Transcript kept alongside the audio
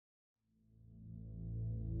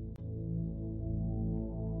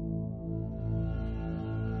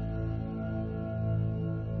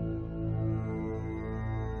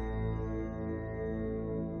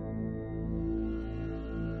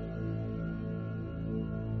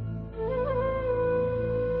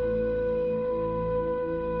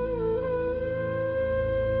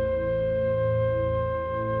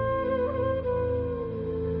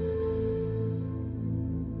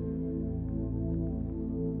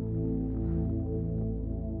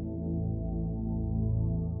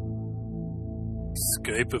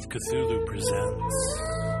Skype of Cthulhu presents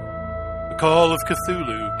The Call of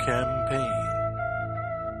Cthulhu Campaign,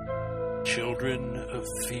 Children of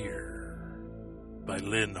Fear by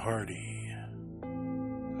Lynn Hardy.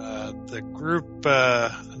 The group,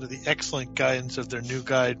 under the excellent guidance of their new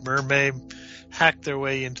guide, Mermaid, hacked their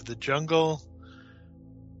way into the jungle,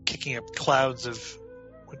 kicking up clouds of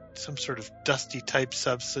some sort of dusty type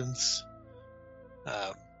substance.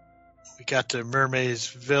 We got to Mermaid's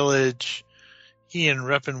village. He and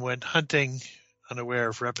Reppin went hunting, unaware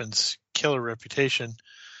of Reppin's killer reputation,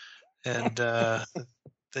 and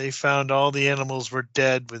they found all the animals were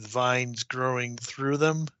dead with vines growing through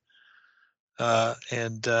them.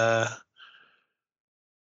 And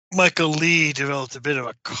Michael Lee developed a bit of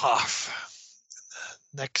a cough.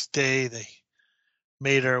 Next day, they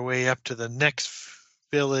made our way up to the next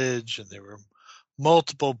village, and there were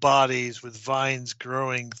multiple bodies with vines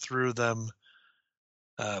growing through them.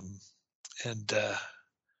 And as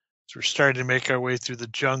we're starting to make our way through the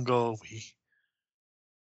jungle,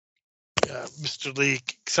 Mr. Lee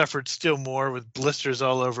suffered still more with blisters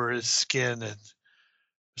all over his skin, and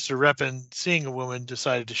Mr. Reppin, seeing a woman,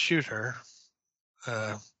 decided to shoot her.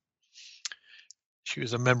 She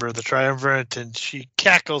was a member of the Triumvirate, and she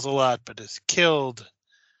cackles a lot, but is killed.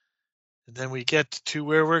 And then we get to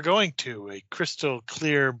where we're going to, a crystal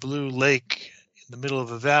clear blue lake in the middle of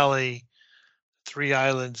a valley, 3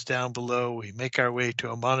 islands down below. We make our way to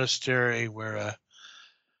a monastery where a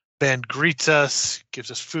band greets us, gives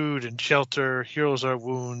us food and shelter, heals our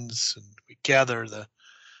wounds, and we gather the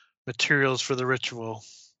materials for the ritual.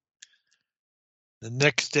 The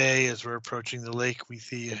next day, as we're approaching the lake, we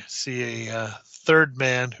see a third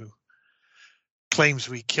man who claims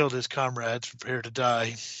we killed his comrades, prepare to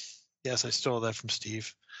die. Yes, I stole that from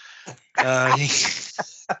Steve.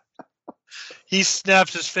 He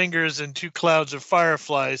snaps his fingers, and 2 clouds of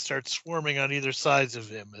fireflies start swarming on either sides of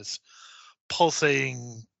him as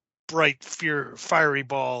pulsating, bright, fiery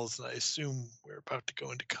balls. And I assume we're about to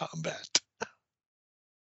go into combat.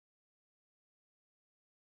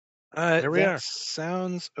 There we are.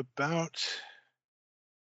 Sounds about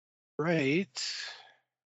right.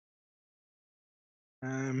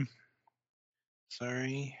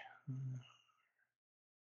 Sorry.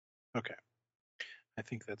 Okay. I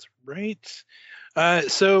think that's right.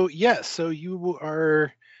 So you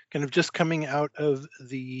are kind of just coming out of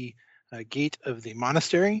the gate of the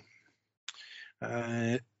monastery,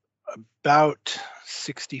 about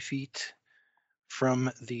 60 feet from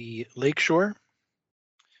the lakeshore.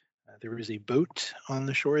 There is a boat on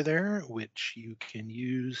the shore there, which you can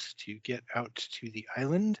use to get out to the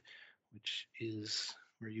island, which is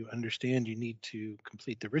where you understand you need to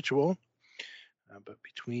complete the ritual. But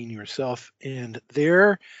between yourself and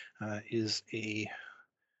there is a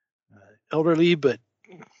elderly but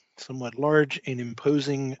somewhat large and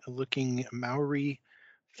imposing looking Maori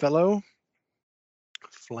fellow,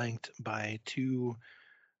 flanked by 2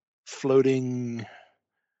 floating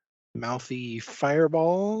mouthy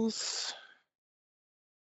fireballs.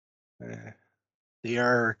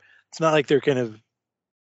 It's not like they're kind of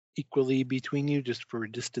equally between you, just for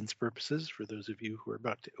distance purposes. For those of you who are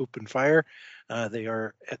about to open fire, they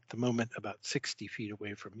are at the moment about 60 feet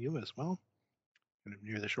away from you as well, kind of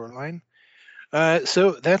near the shoreline.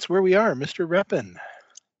 So that's where we are, Mr. Reppin.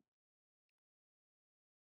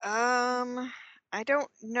 I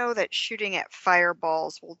don't know that shooting at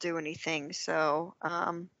fireballs will do anything. So,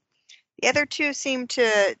 the other 2 seem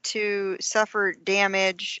to suffer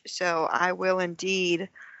damage. So I will indeed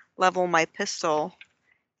level my pistol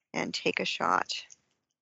and take a shot.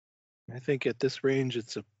 I think at this range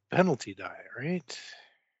it's a penalty die, right?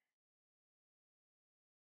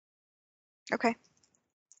 Okay.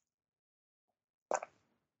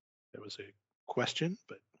 That was a question,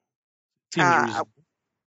 but it seems reasonable.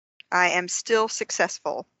 I am still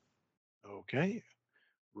successful. Okay.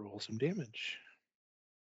 Roll some damage.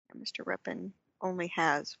 Mr. Reppin only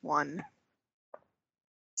has 1.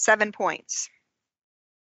 7 points.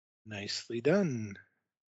 Nicely done.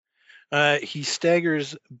 He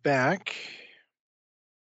staggers back,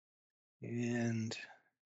 and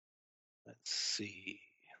let's see.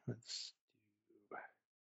 Let's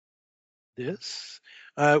do this.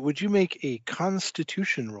 Would you make a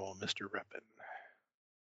Constitution roll, Mr. Reppin?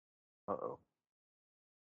 Uh-oh.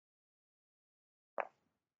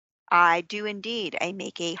 I do indeed. I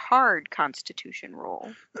make a hard Constitution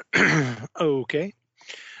roll. Okay.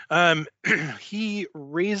 He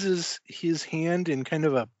raises his hand in kind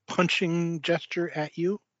of a punching gesture at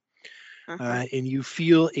you, and you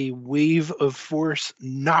feel a wave of force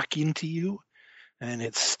knock into you, and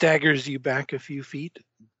it staggers you back a few feet,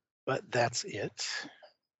 but that's it.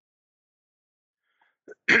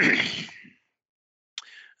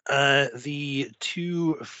 The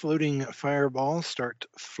two floating fireballs start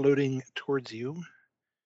floating towards you.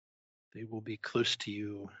 They will be close to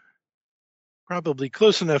you. Probably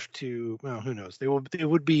close enough to, well, who knows? They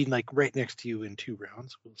would be like right next to you in 2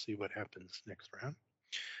 rounds. We'll see what happens next round.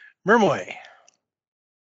 Mermoy.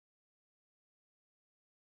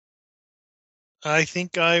 I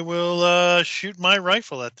think I will shoot my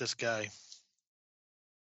rifle at this guy.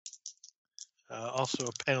 Also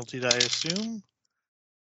a penalty die, I assume.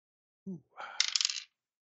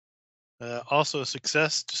 Also a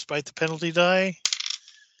success despite the penalty die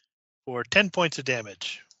for 10 points of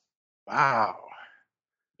damage. Wow.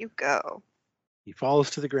 You go. He falls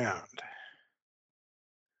to the ground.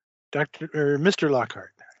 Mr.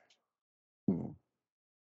 Lockhart. Hmm.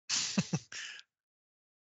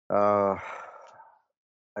 I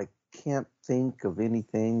can't think of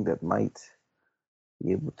anything that might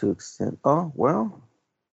be able to extend. Oh, well,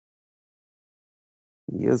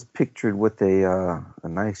 he is pictured with a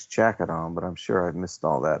nice jacket on, but I'm sure I've missed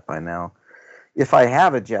all that by now. If I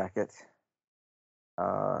have a jacket,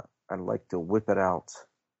 I'd like to whip it out,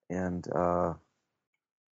 and I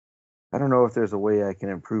don't know if there's a way I can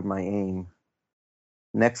improve my aim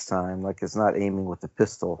next time. Like it's not aiming with the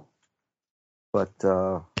pistol, but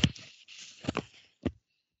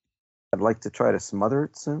I'd like to try to smother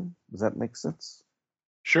it soon. Does that make sense?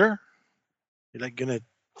 Sure. You're like gonna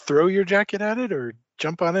throw your jacket at it or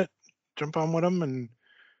jump on it, jump on one of them and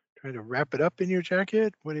try to wrap it up in your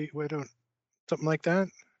jacket? Something like that?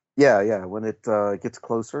 Yeah. When it gets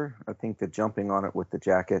closer, I think that jumping on it with the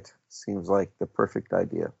jacket seems like the perfect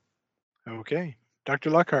idea. Okay.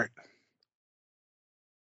 Dr. Lockhart.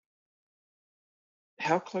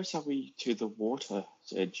 How close are we to the water's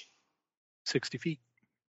edge? 60 feet.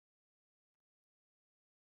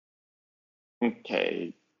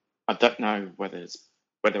 Okay. I don't know whether it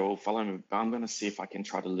will follow me, but I'm going to see if I can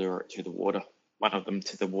try to lure it to the water. One of them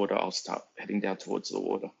to the water. I'll start heading down towards the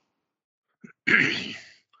water.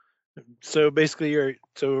 So basically you're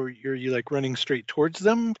you like running straight towards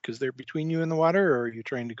them because they're between you and the water, or are you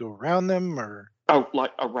trying to go around them, or Oh,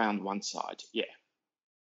 like around one side, yeah.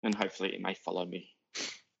 And hopefully it may follow me.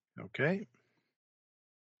 okay.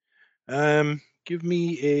 Give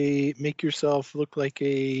me make yourself look like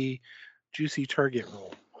a juicy target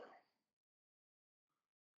roll.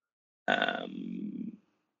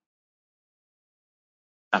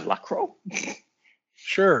 A luck roll?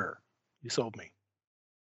 Sure. You sold me.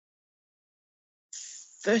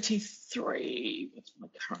 33. What's my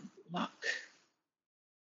current luck?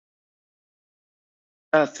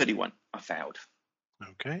 31. I failed.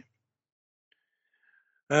 Okay.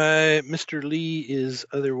 Mr. Lee is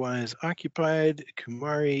otherwise occupied.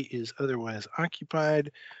 Kumari is otherwise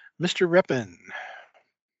occupied. Mr. Reppin.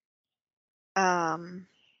 I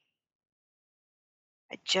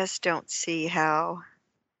just don't see how.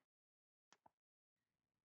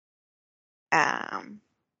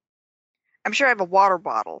 I'm sure I have a water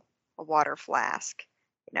bottle, a water flask.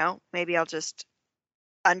 Maybe I'll just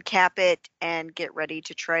uncap it and get ready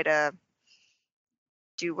to try to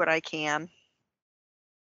do what I can.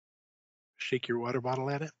 Shake your water bottle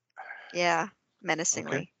at it. Yeah,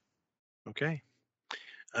 menacingly. Okay.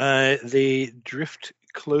 They drift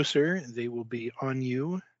closer. They will be on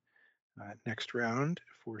you next round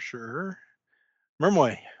for sure.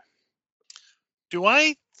 Mermoy.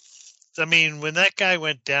 When that guy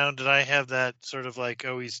went down, did I have that sort of like,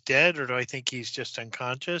 oh, he's dead, or do I think he's just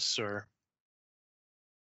unconscious, or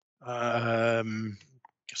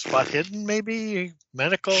spot hidden, maybe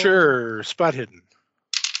medical? Sure, spot hidden.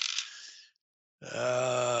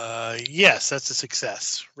 Yes, that's a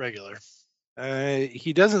success. Regular.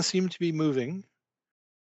 He doesn't seem to be moving.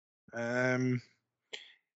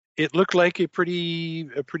 It looked like a pretty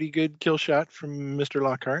good kill shot from Mr.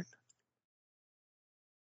 Lockhart.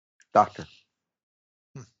 Doctor.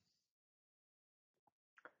 Yeah,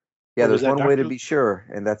 Was there's that one way to Dr.? be sure,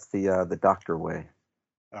 and that's the doctor way.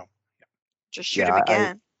 Oh, Just shoot him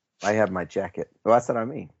again. I have my jacket. Well, that's what I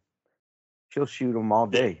mean. She'll shoot him all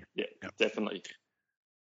day. Yeah, definitely.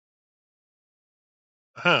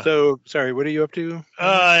 Huh. So sorry, what are you up to?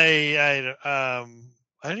 I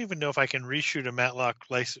don't even know if I can reshoot a matchlock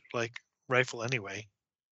rifle anyway.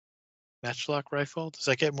 Matchlock rifle? Does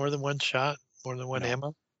that get more than one shot? More than one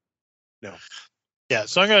ammo? No. Yeah,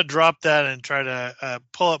 so I'm going to drop that and try to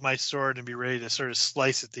pull up my sword and be ready to sort of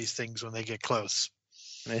slice at these things when they get close.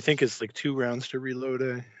 And I think it's like 2 rounds to reload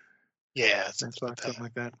a something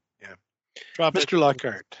like that. Yeah. Drop Mr.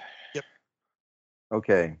 Lockhart. Yep.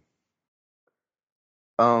 Okay.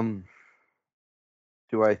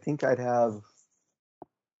 Do I think I'd have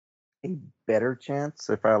a better chance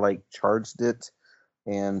if I like charged it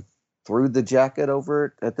and threw the jacket over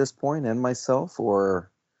it at this point and myself,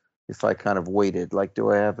 or if I kind of waited? Like,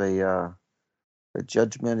 do I have a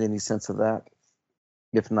judgment, any sense of that?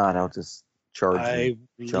 If not, I'll just charge I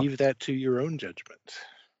and jump. leave that to your own judgment.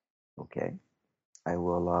 Okay, I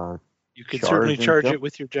will. You could Charge certainly and charge jump. it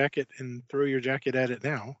with your jacket and throw your jacket at it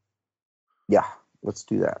now. Yeah, let's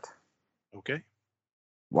do that. Okay.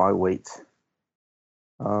 Why wait?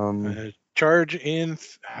 Charge and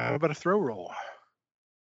how about a throw roll?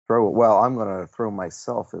 Throw. Well, I'm gonna throw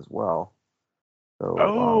myself as well. So.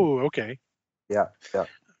 Okay. Yeah. So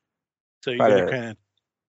you're Try going to to- kind of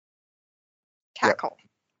Tackle.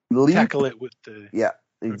 Leap. tackle it with the. Yeah,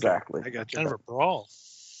 Okay, exactly. I got you. Kind of a brawl.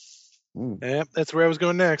 Yep, that's where I was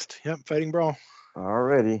going next. Yep, fighting brawl.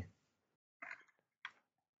 Alrighty.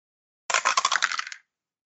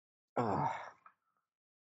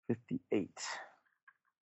 58.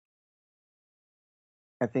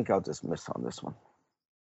 I think I'll just miss on this one.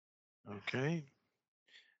 Okay.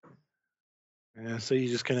 So you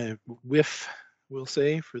just kind of whiff, we'll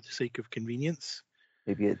say, for the sake of convenience.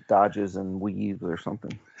 Maybe it dodges and weaves or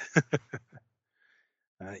something.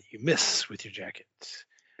 You miss with your jacket.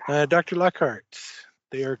 Dr. Lockhart,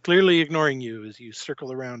 they are clearly ignoring you as you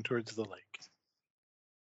circle around towards the lake.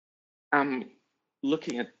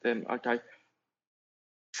 Looking at them, okay.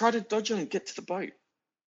 Try to dodge and get to the boat.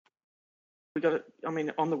 We got to, I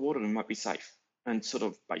mean, on the water we might be safe, and sort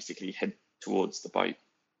of basically head towards the boat.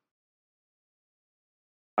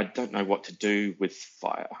 I don't know what to do with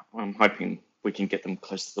fire. I'm hoping we can get them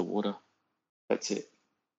close to the water. That's it.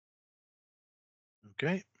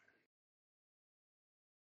 Okay.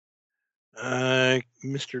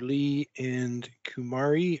 Mr. Lee and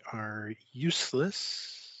Kumari are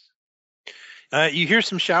useless. You hear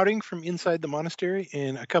some shouting from inside the monastery,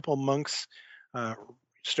 and a couple monks are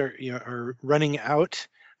running out,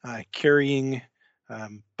 carrying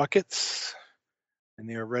buckets, and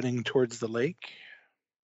they are running towards the lake,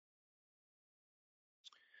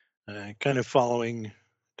 kind of following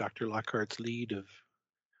Dr. Lockhart's lead of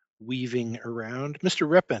weaving around. Mr.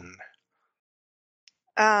 Reppin.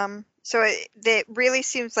 So it really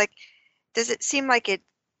seems like, does it seem like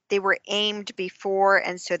they were aimed before,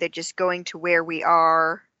 and so they're just going to where we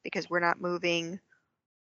are because we're not moving?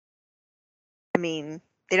 I mean,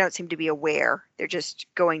 they don't seem to be aware. They're just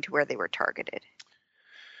going to where they were targeted.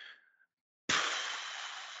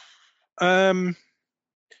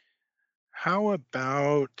 How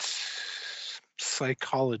about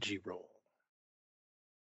psychology roll?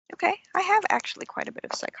 Okay, I have actually quite a bit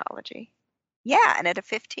of psychology. Yeah, and at a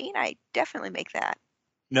 15, I definitely make that.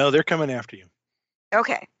 No, they're coming after you.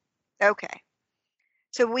 Okay.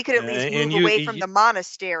 So we could at least and move you- away from you- the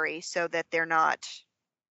monastery so that they're not.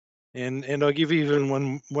 And I'll give you even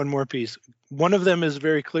one more piece. One of them is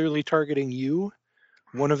very clearly targeting you.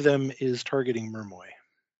 One of them is targeting Mermoy.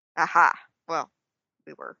 Aha. Well,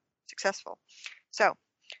 we were successful. So,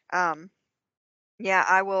 yeah,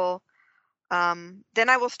 I will. Then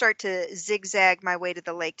I will start to zigzag my way to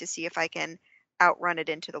the lake to see if I can outrun it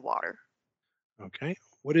into the water. Okay.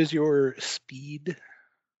 What is your speed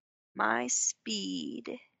My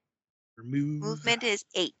speed or move? movement is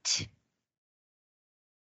 8.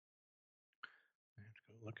 I have to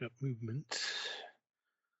go look up movement.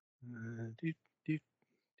 Doot, doot,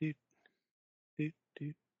 doot, doot,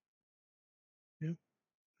 doot.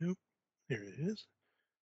 Nope. There it is.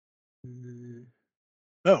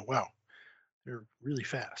 Oh, wow. They're really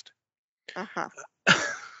fast. Uh-huh.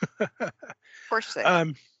 Of course they are.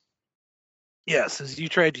 Yes, as you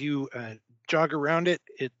try to jog around it,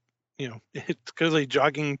 it's clearly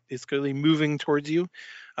jogging, it's clearly moving towards you.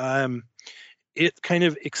 It kind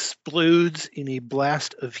of explodes in a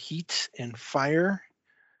blast of heat and fire.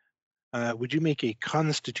 Would you make a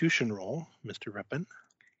constitution roll, Mr. Reppin?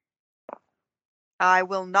 I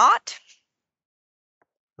will not.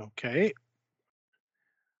 Okay.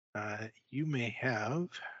 You may have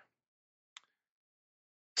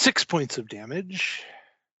 6 points of damage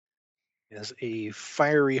as a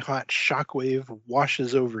fiery hot shockwave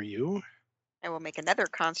washes over you. I will make another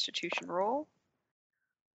constitution roll,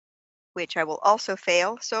 which I will also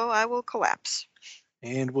fail, so I will collapse.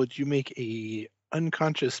 And would you make a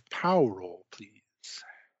unconscious POW roll, please?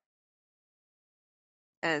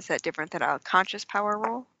 Is that different than a conscious power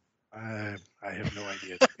roll? I have no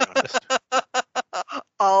idea, to be honest.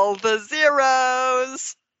 All the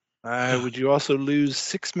zeros. Would you also lose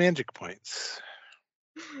 6 magic points?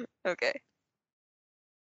 Okay.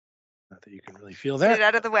 Not that you can really feel Get it that.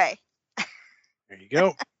 out of the way. There you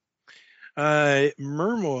go.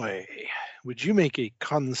 Mermoy, would you make a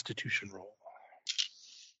constitution roll?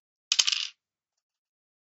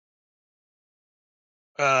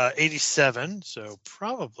 87, so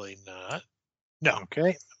probably not. No.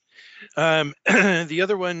 Okay. The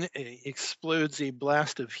other one explodes a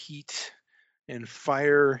blast of heat and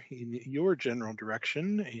fire in your general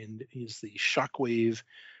direction, and as the shockwave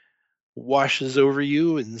washes over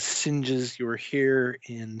you and singes your hair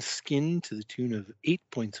and skin to the tune of 8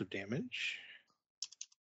 points of damage.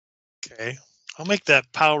 Okay. I'll make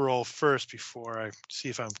that power roll first before I see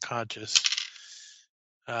if I'm conscious.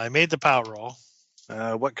 I made the power roll.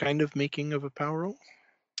 What kind of making of a power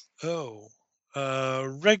roll?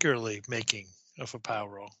 Regularly making of a power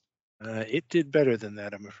roll. It did better than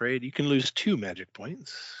that, I'm afraid. You can lose 2 magic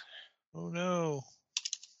points. Oh no.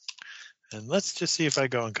 And let's just see if I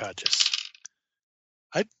go unconscious.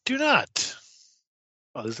 I do not.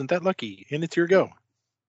 Well, isn't that lucky? And it's your go.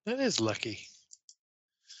 That is lucky.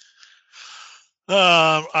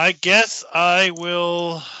 I guess I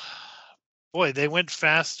will. Boy, they went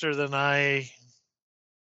faster than I.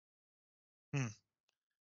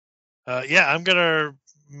 Yeah, I'm gonna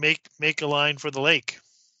make a line for the lake.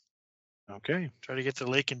 Okay. Try to get to the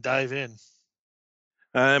lake and dive in.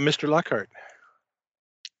 Mr. Lockhart.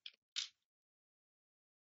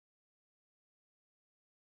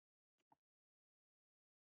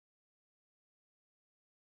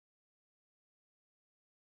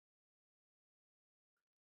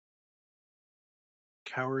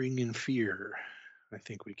 Cowering in fear, I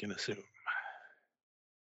think we can assume.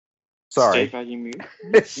 Sorry. Steve, are you mute?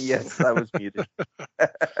 Yes, I was muted.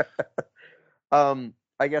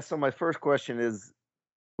 I guess so. My first question is,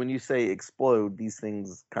 when you say explode, these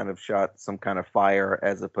things kind of shot some kind of fire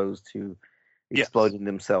as opposed to Yes. exploding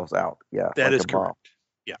themselves out. Yeah, That like is a bomb. correct.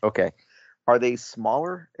 Yeah. Okay. Are they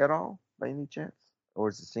smaller at all by any chance, or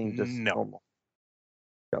does it seem just No. normal?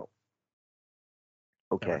 No.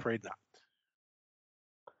 I'm Okay. afraid not.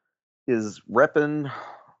 Is Reppin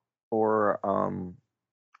or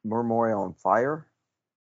Murmoy on fire?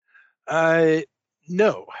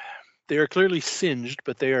 No. They are clearly singed,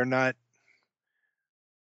 but they are not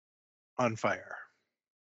on fire.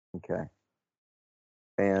 Okay.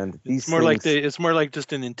 And these It's more like things, it's more like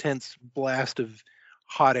just an intense blast of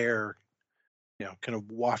hot air, kind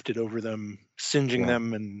of wafted over them, singeing Yeah.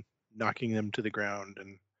 them and knocking them to the ground.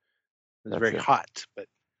 And it's very Gotcha. hot, but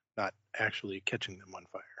not actually catching them on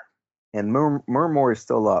fire. and Murmoy is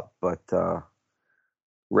still up, but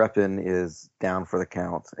Reppin is down for the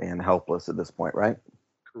count and helpless at this point, right?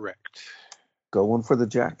 Correct. Going for the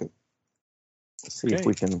jacket. Let's see if Okay.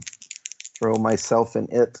 we can throw myself in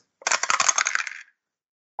it.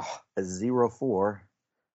 A 0-4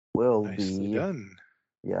 will Nicely be. done.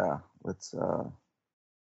 Yeah, let's let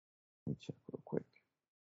me check real quick.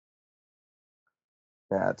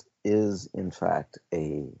 That is, in fact,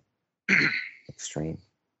 a extreme.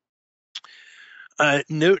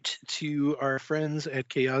 Note to our friends at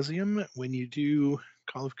Chaosium, when you do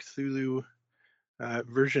Call of Cthulhu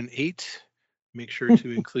version 8, make sure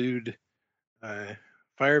to include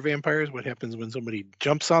fire vampires. What happens when somebody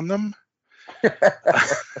jumps on them?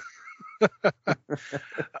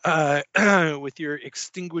 With your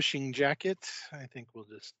extinguishing jacket, I think we'll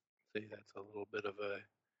just say that's a little bit of a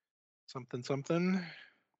something.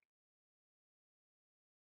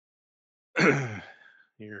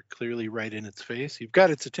 You're clearly right in its face. You've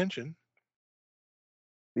got its attention.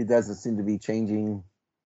 It doesn't seem to be changing,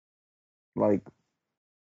 like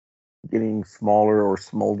getting smaller or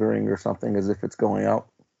smoldering or something, as if it's going out.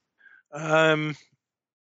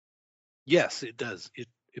 Yes, it does. It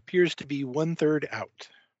appears to be 1/3 out.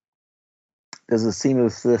 Does it seem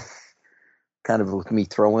as if, kind of with me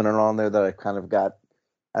throwing it on there, that I kind of got,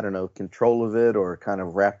 I don't know, control of it or kind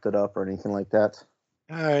of wrapped it up or anything like that?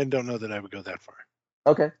 I don't know that I would go that far.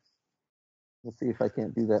 Okay. We'll see if I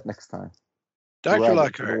can't do that next time. Dr. Drag it to the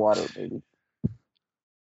Lockhart. water, maybe.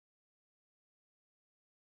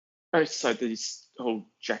 Oh, so these whole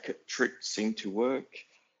jacket tricks seem to work.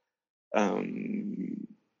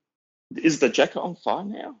 Is the jacket on fire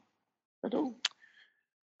now at all?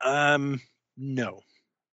 No.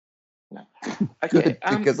 No. Okay. Good,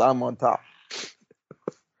 because I'm on top.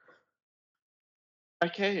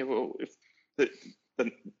 Okay. Well, if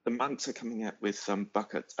the monks are coming out with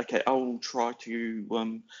buckets, okay, I'll try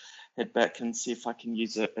to head back and see if I can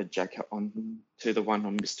use a jacket on to the one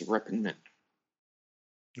on Mr. Reppin then.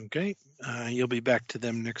 Okay. You'll be back to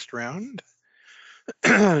them next round.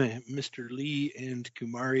 Mr. Lee and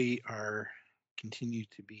Kumari continue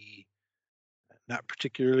to be not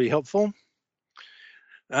particularly helpful.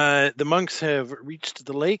 The monks have reached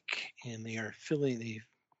the lake and they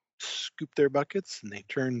scoop their buckets and they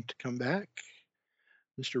turn to come back.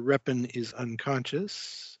 Mr. Reppin is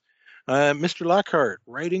unconscious. Mr. Lockhart,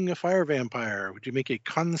 riding a fire vampire. Would you make a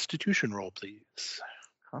Constitution roll, please?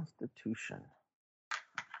 Constitution.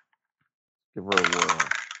 Give her a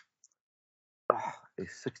whirl. A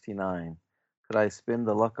 69. Could I spend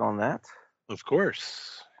the luck on that? Of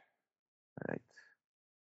course. All right.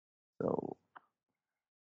 So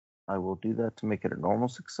I will do that to make it a normal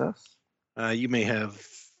success. You may have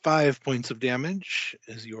 5 points of damage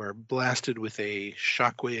as you are blasted with a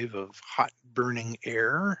shockwave of hot burning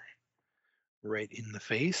air right in the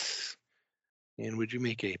face. And would you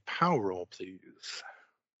make a POW roll, please?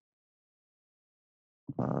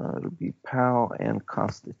 It'll be POW and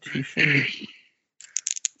Constitution. Let's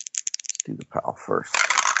do the POW first.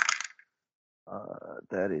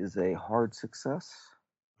 That is a hard success.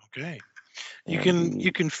 Okay. And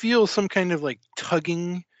You can feel some kind of like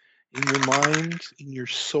tugging in your mind, in your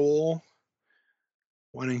soul,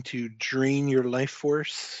 wanting to drain your life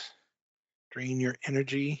force, drain your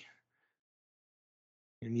energy.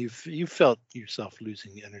 And you've felt yourself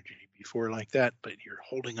losing energy before like that, but you're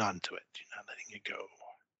holding on to it. You're not letting it go.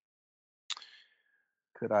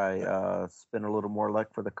 Could I spend a little more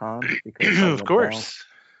luck for the con? Because I Of went down? course.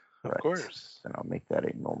 Of Right. course. Then I'll make that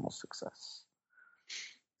a normal success.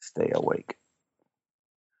 Stay awake.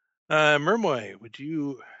 Mermoy, would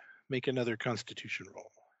you make another Constitution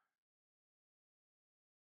roll?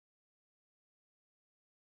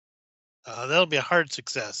 That'll be a hard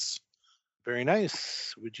success. Very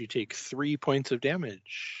nice. Would you take 3 points of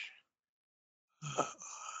damage? Uh,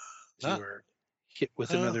 You not- are hit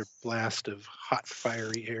with another blast of hot,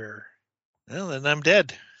 fiery air. well, then I'm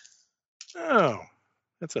dead. Oh,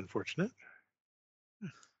 that's unfortunate.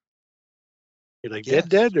 You're like Yes.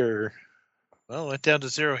 dead, or Well, went down to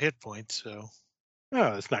 0 hit points, so.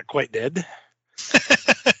 oh, it's not quite dead.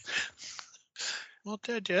 Not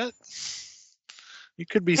dead yet. You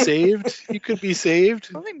could be saved. You could be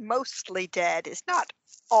saved. Only mostly dead is not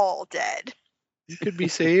all dead. You could be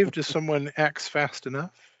saved if someone acts fast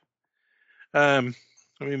enough. I mean,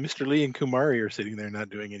 Mr. Lee and Kumari are sitting there not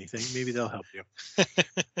doing anything. Maybe they'll help you.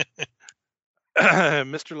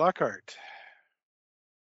 Mr. Lockhart.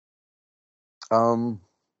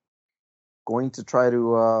 Going to try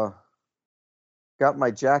to got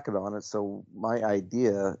my jacket on it, so my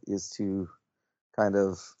idea is to kind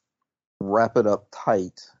of wrap it up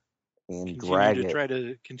tight and drag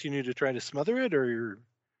it. Continue to try to smother it, or you're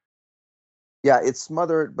Yeah, it's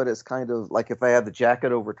smothered, but it's kind of like if I have the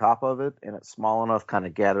jacket over top of it and it's small enough, kind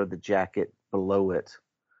of gather the jacket below it.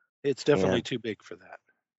 it's definitely Yeah. too big for that.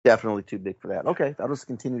 Definitely too big for that. Okay, I'll just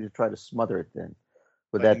continue to try to smother it then.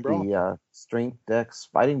 Would Fighting that be strength, dex,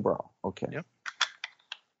 fighting brawl? Okay. Yep.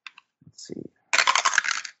 Let's see.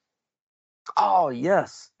 Oh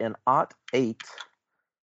yes, an ot 8,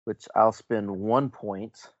 which I'll spend 1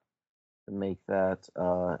 point to make that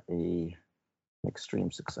a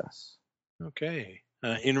extreme success. Okay.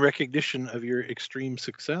 In recognition of your extreme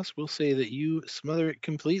success, we'll say that you smother it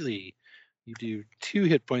completely. You do 2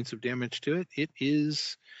 hit points of damage to it. It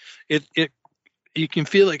you can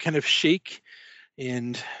feel it kind of shake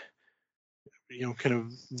and kind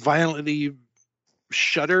of violently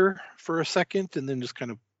shudder for a second and then just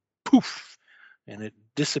kind of poof, and it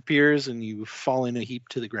disappears and you fall in a heap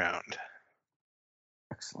to the ground.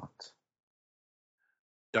 Excellent.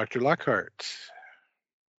 Dr. Lockhart.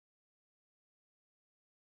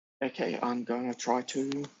 Okay, I'm going to try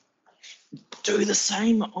to do the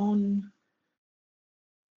same on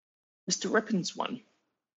Mr. Rippin's one.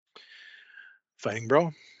 Fighting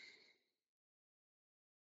brawl.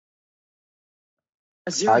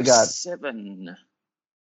 A 0 I got- 7.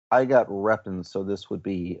 I got Reppin, so this would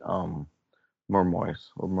be Mermoys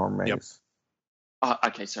or Mermaids.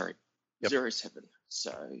 Okay, sorry. Yep. 0 7.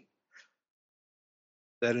 So, Is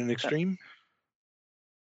that an extreme?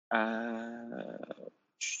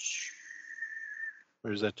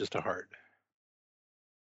 Or is that just a hard?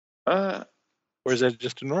 Or is that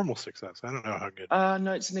just a normal success? I don't know how good.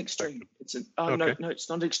 No, it's an extreme. It's an Okay. no, it's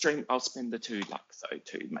not extreme. I'll spend the 2 luck though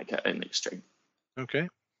to make it an extreme. Okay.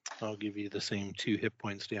 I'll give you the same 2 hit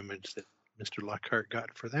points damage that Mr. Lockhart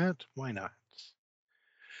got for that. Why not?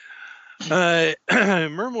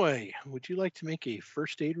 Mermoy, would you like to make a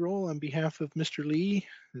first aid roll on behalf of Mr. Lee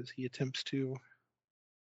as he attempts to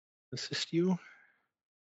assist you?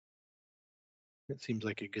 That seems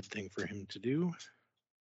like a good thing for him to do.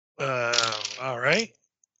 All right.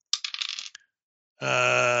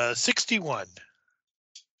 61.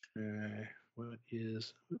 What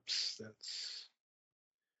is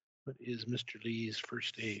Mr. Lee's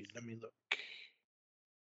first aid? Let me look.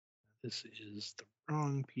 This is the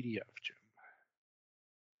wrong PDF, Jim.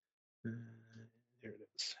 There it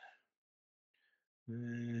is.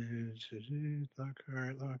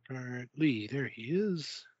 Lockhart. Lee, there he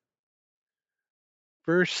is.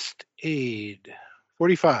 First aid,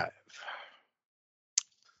 45.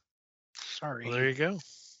 Sorry. Well, there you go.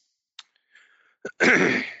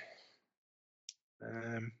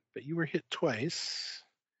 But you were hit twice.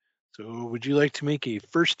 So would you like to make a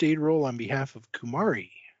first aid roll on behalf of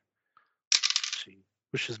Kumari? She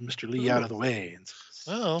pushes Mr. Lee out of the way, and says,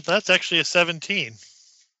 Well, that's actually a 17.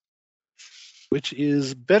 which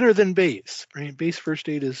is better than base. Right? Base first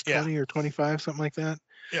aid is Yeah. 20 or 25, something like that.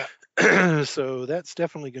 Yeah. So that's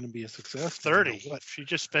definitely going to be a success. no matter 30. What? If you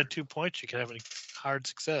just spent 2 points, you could have a hard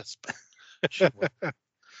success. But it should work.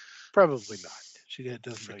 Probably not. She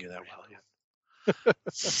doesn't know you that well yet.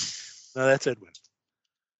 No, that's Edwin.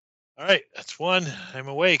 All right, that's one. I'm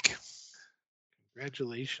awake.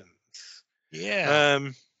 Congratulations. Yeah,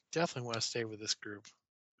 definitely want to stay with this group.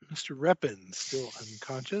 Mr. Reppin, still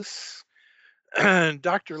unconscious.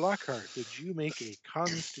 Dr. Lockhart, would you make a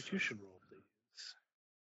constitution roll,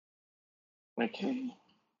 please?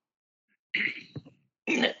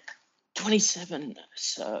 Okay. 27.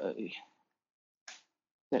 So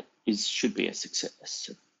that should be a success.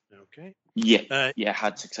 Okay. Yeah.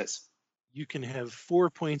 Hard success. You can have 4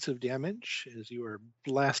 points of damage as you are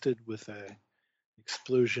blasted with an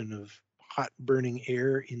explosion of hot burning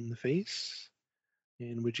air in the face.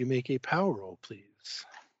 And would you make a power roll, please?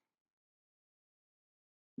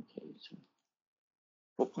 Okay. So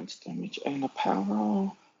 4 points of damage and a power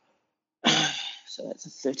roll. So that's a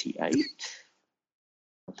 38.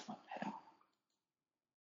 What's my power?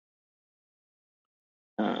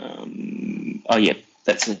 Oh yeah,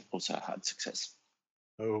 that's also a hard success.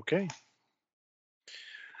 Okay.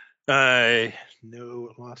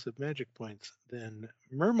 No loss of magic points. Then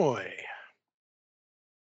Mermoy,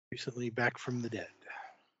 recently back from the dead.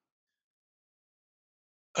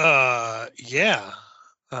 Yeah.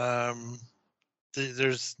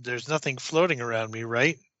 There's nothing floating around me,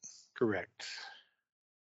 right? Correct.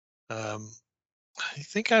 I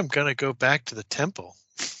think I'm gonna go back to the temple.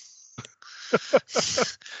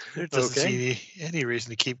 There doesn't seem any reason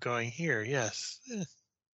to keep going here. Yes.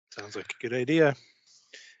 Sounds like a good idea.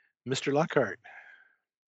 Mr. Lockhart.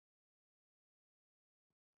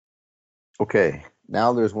 Okay,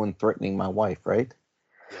 now there's one threatening my wife, right?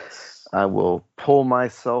 Yes. I will pull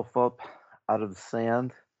myself up out of the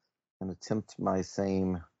sand and attempt my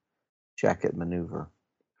same jacket maneuver.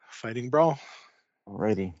 Fighting brawl.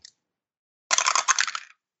 Alrighty.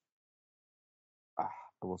 I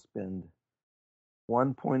will spend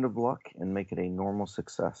 1 point of luck and make it a normal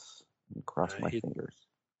success. And cross my fingers.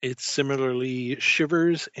 It similarly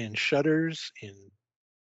shivers and shudders and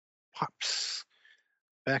pops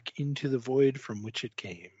back into the void from which it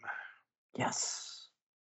came. Yes.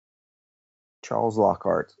 Charles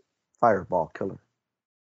Lockhart, fireball killer.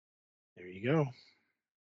 There you go.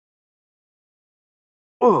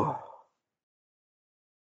 Oh.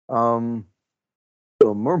 So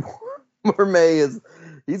Mermay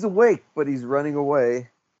he's awake, but he's running away.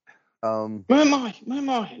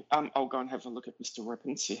 Mermay. I'll go and have a look at Mr. Rip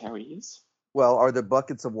and see how he is. Well, are there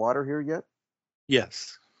buckets of water here yet?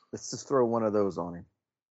 Yes. Let's just throw one of those on him.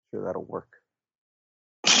 Sure, that'll work.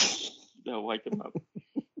 They'll wake him up.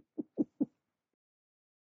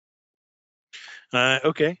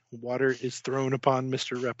 Okay. Water is thrown upon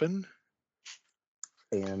Mr. Reppin.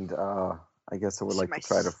 And I guess I would like to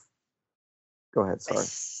try to... Go ahead, sorry.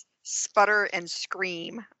 Sputter and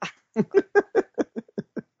scream.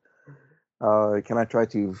 Can I try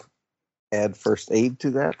to add first aid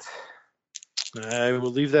to that? I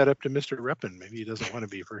will leave that up to Mr. Reppin. Maybe he doesn't want to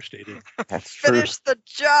be first aided. That's Finish the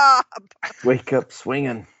job. Wake up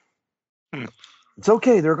swinging. It's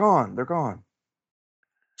okay. They're gone. They're gone.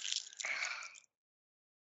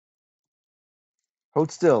 Hold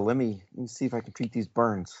still. Let me see if I can treat these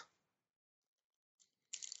burns.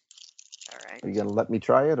 All right. Are you going to let me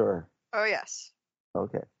try it or? Oh, yes.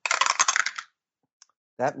 Okay.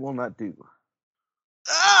 That will not do.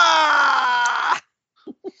 Ah!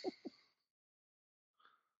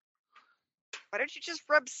 Why don't you just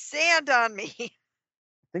rub sand on me? I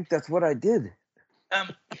think that's what I did.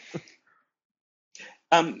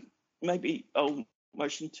 Maybe I'll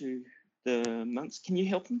motion to the monks. Can you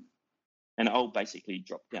help him? And I'll basically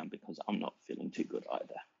drop down because I'm not feeling too good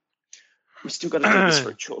either. We've still got to do this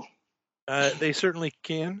ritual. They certainly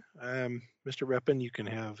can. Mr. Reppin, you can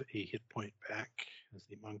have a hit point back as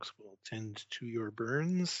the monks will tend to your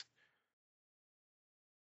burns.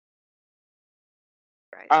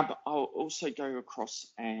 Right. I'll also go across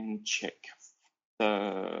and check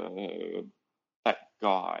that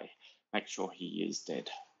guy. Make sure he is dead.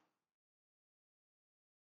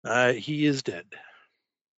 He is dead.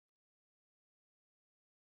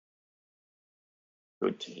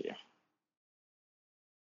 Good to hear.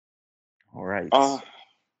 All right.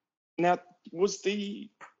 Now, did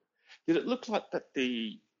it look like that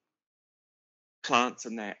the plants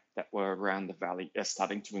and that were around the valley are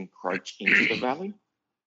starting to encroach into the valley?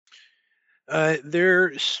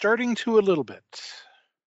 They're starting to a little bit.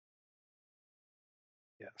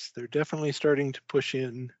 Yes, they're definitely starting to push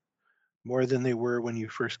in more than they were when you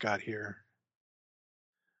first got here.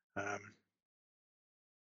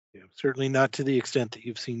 Certainly not to the extent that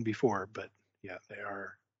you've seen before, but yeah, they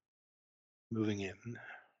are moving in.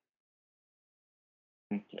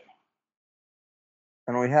 Okay.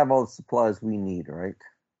 And we have all the supplies we need, right?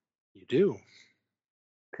 You do.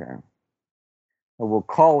 Okay. And we'll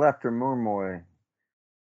call after Murmoy.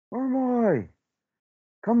 Murmoy,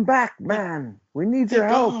 come back, man. We need your They're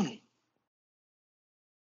help. gone.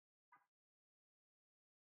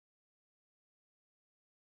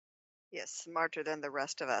 Yes, smarter than the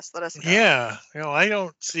rest of us. Let us go. Yeah, I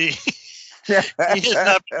don't see. He has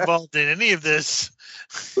not been involved in any of this.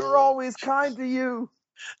 We're always kind to you.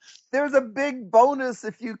 There's a big bonus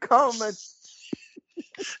if you come.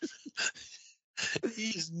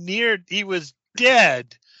 He was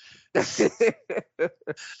dead.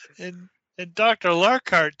 And Dr.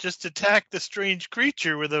 Larkart just attacked the strange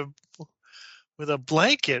creature with a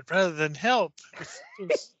blanket rather than help. It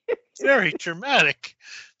was very traumatic.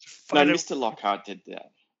 No, Mr. Lockhart did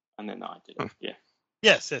that, and then I did it. Yeah.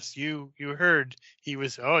 Yes. You heard he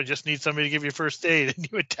was. Oh, I just need somebody to give you first aid, and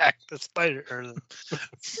you attacked the spider. I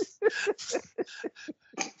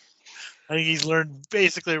think he's learned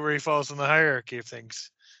basically where he falls in the hierarchy of things.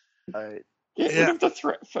 Right. Get rid of the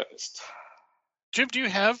threat first. Jim, do you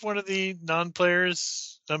have one of the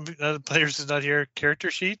players is not here character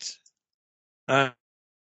sheets? I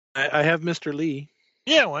have Mr. Lee.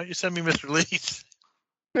 Yeah, why don't you send me Mr. Lee's?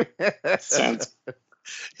 Sounds.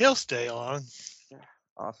 He'll stay along.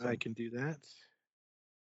 Awesome. I can do that.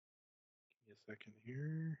 Give me a second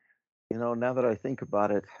here. Now that I think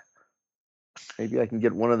about it, maybe I can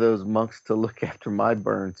get one of those monks to look after my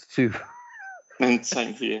burns too. And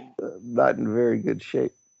same here. Not in very good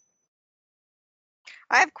shape.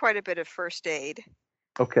 I have quite a bit of first aid.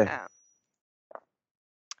 Okay.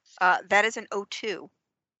 That is an O2.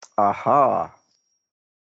 Aha.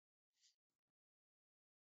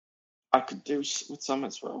 I could do with some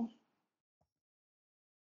as well.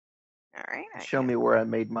 All right. Show me where I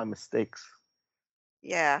made my mistakes.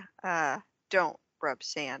 Yeah. Don't rub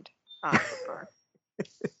sand on the burn.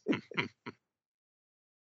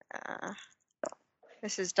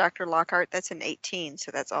 This is Dr. Lockhart. That's an 18,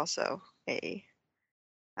 so that's also a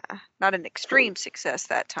not an extreme success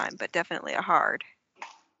that time, but definitely a hard.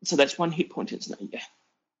 So that's 1 hit point, isn't it? Yeah.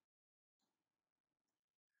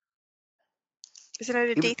 Isn't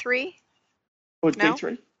it a D3? Or No?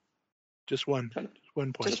 D3? Just one. Just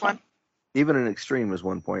 1 point. Just one. Even an extreme is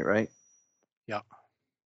 1 point, right? Yeah.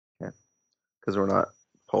 Yeah. Because we're not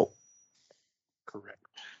pulp. Correct.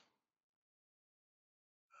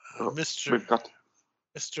 Mr. We've got.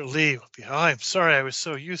 Mr. Lee will be. Oh, I'm sorry I was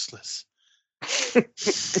so useless.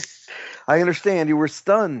 I understand. You were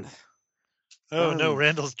stunned. Oh, no,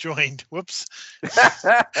 Randall's joined. Whoops.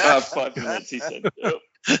 5 minutes, he said. Oh.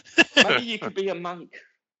 Maybe you could be a monk.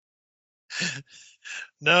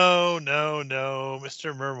 No.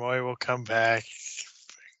 Mr. Murmoy will come back.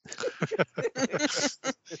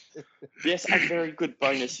 Yes, a very good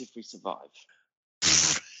bonus if we survive.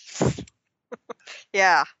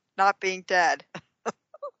 Yeah, not being dead.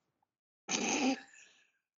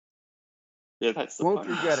 Yeah, that's the Won't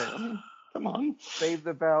bonus. regret it. Come on. Save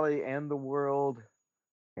the valley and the world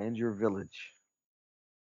and your village.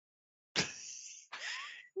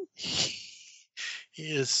 He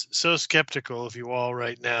is so skeptical of you all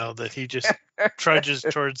right now that he just trudges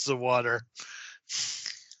towards the water.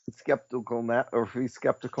 Skeptical now, or if he's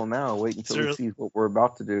skeptical now, wait until he sees what we're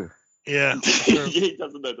about to do. Yeah. He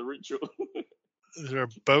doesn't know the ritual. Is there a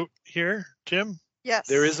boat here, Jim? Yes.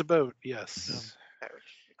 There is a boat, yes.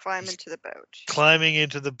 Climb into the boat. Climbing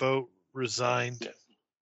into the boat, resigned. Yes.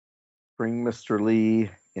 Bring Mr. Lee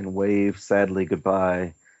and wave sadly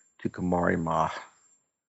goodbye to Kamari Ma.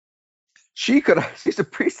 She's a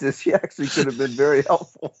priestess. She actually could have been very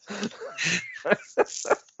helpful. I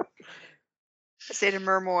say to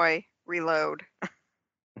Murmoy, reload.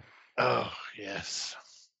 Oh, yes.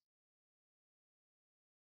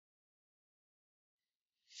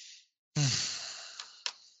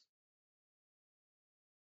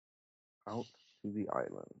 Out to the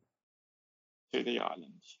island. To the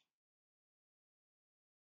island.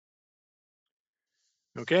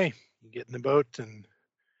 Okay, you get in the boat and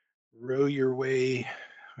row your way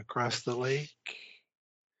across the lake.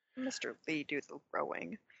 Mr. Lee do the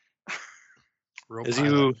rowing. Rope As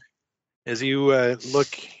pilot. you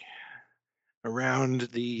look around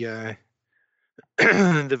the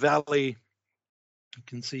the valley, you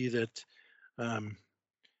can see that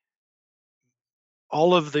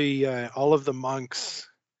all of the monks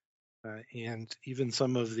and even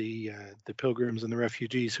some of the pilgrims and the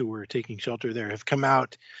refugees who were taking shelter there have come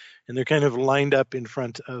out, and they're kind of lined up in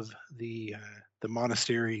front of the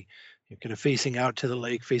monastery, kind of facing out to the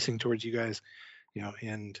lake, facing towards you guys,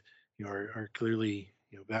 and are clearly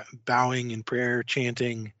bowing in prayer,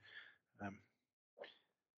 chanting, um,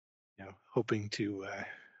 hoping to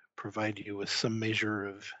provide you with some measure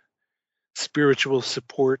of spiritual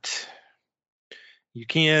support. You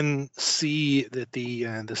can see that the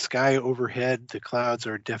sky overhead, the clouds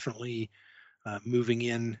are definitely moving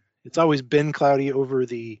in. It's always been cloudy over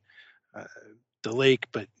the lake,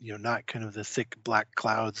 but not kind of the thick black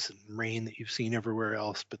clouds and rain that you've seen everywhere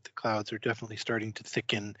else. But the clouds are definitely starting to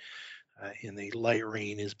thicken, and the light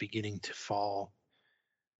rain is beginning to fall.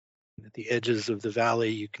 And at the edges of the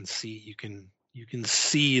valley, you can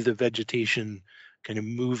see the vegetation kind of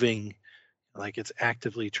moving, like it's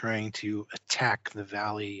actively trying to attack the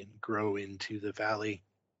valley and grow into the valley.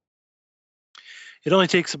 It only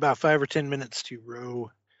takes about 5 or 10 minutes to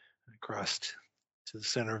row across to the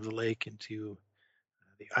center of the lake into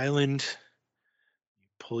the island. You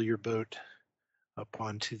pull your boat up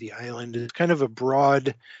onto the island. It's kind of a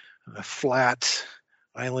broad, flat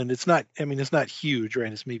island. It's not huge,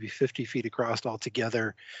 right? It's maybe 50 feet across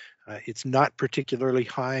altogether. It's not particularly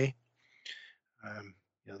high.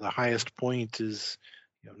 The highest point is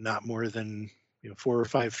not more than 4 or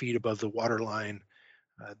 5 feet above the water line.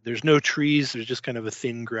 There's no trees. There's just kind of a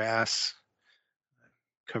thin grass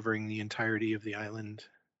covering the entirety of the island.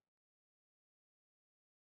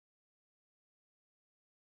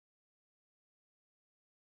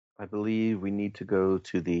 I believe we need to go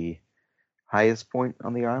to the highest point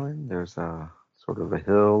on the island. There's a sort of a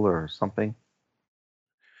hill or something.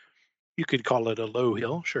 You could call it a low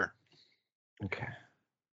hill, sure. Okay.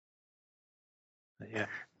 Yeah.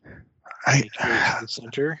 I Make your way to the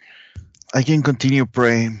center. I can continue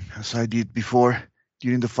praying as I did before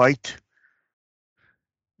during the fight.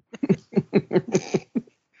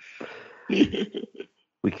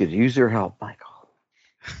 We could use your help, Michael.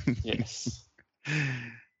 Yes.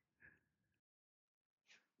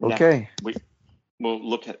 Okay. Now, we'll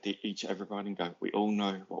look at each everyone and go, we all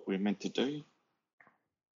know what we're meant to do.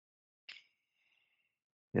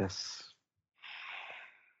 Yes.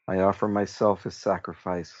 I offer myself as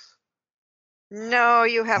sacrifice. No,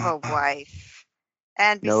 you have a wife.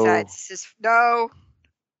 And No. besides, no.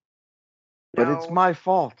 But it's No. my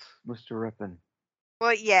fault, Mr. Rippin.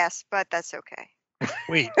 Well, yes, but that's okay.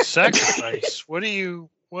 Wait, sacrifice?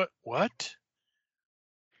 What?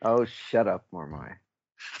 Oh, shut up, Mormai.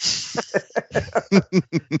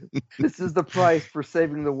 This is the price for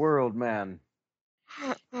saving the world, man.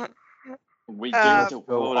 We Uh, get the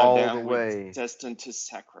Go world all now. the We're way. destined to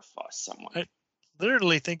sacrifice someone. I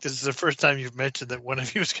literally think this is the first time you've mentioned that one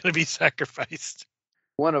of you is going to be sacrificed.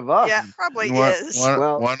 One of us. Yeah, probably One, is. one,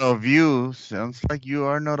 Well- one of you sounds like you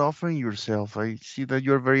are not offering yourself. I see that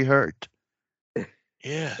you're very hurt.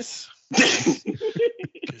 Yes, because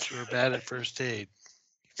you were bad at first aid.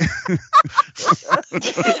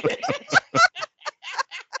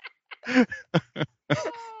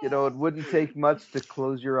 It wouldn't take much to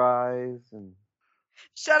close your eyes and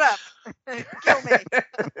Shut up. Kill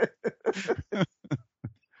me.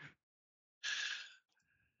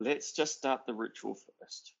 Let's just start the ritual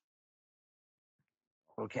first.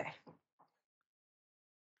 Okay.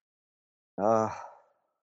 How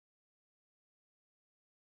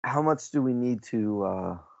much do we need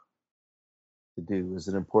to do? Is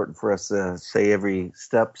it important for us to say every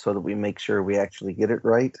step so that we make sure we actually get it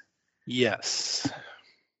right? Yes.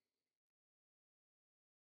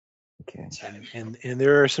 Okay. And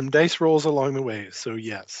there are some dice rolls along the way, so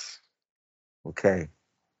yes. Okay.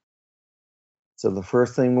 So the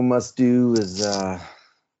first thing we must do is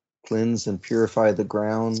cleanse and purify the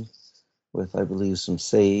ground with, I believe, some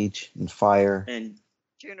sage and fire, And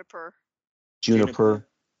Juniper. juniper.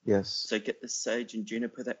 Yes. so get the sage and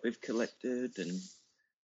juniper that we've collected and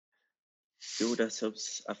build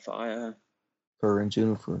ourselves a fire. Fir and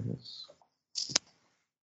juniper. Yes.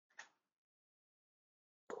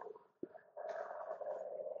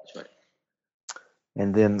 That's right.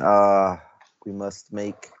 And then we must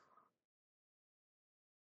make, I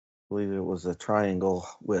believe it was a triangle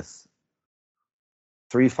with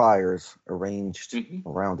 3 fires arranged Mhm.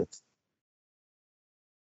 around it.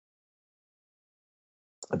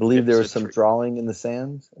 I believe Yep, there so is some 3. drawing in the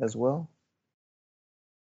sand as well.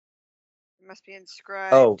 must be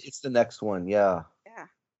inscribed. Oh, it's the next one. Yeah. Yeah.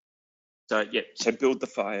 So so build the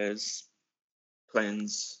fires,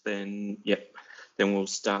 cleanse, then then we'll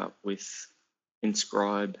start with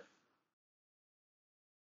inscribe.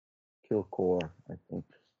 Kill core, I think.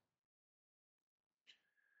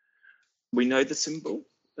 We know the symbol,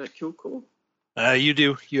 the kill core. You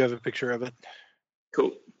do. You have a picture of it.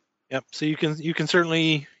 Cool. Yep. So you can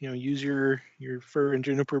certainly use your fir and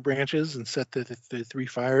juniper branches and set the 3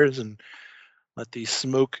 fires and let the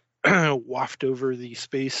smoke waft over the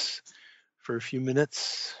space for a few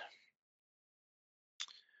minutes,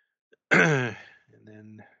 and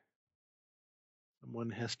then someone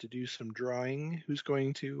has to do some drawing. Who's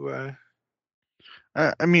going to?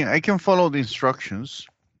 I mean, I can follow the instructions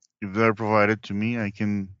if they're provided to me. I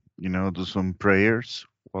can, do some prayers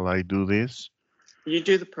while I do this. You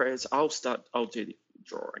do the prayers. I'll do the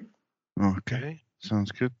drawing. Okay.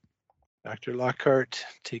 Sounds good. Dr. Lockhart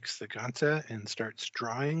takes the Ganza and starts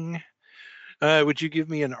drawing. Would you give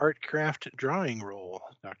me an art craft drawing roll,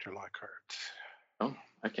 Dr. Lockhart? Oh,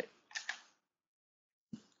 okay.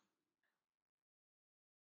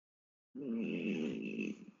 Do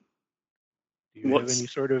you have any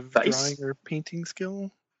sort of Dice? drawing or painting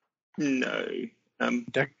skill? No.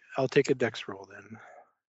 I'll take a dex roll then.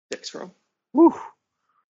 Dex roll. Whew.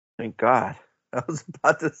 Thank God. I was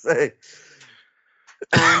about to say.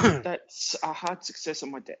 That's a hard success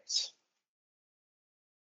on my dex.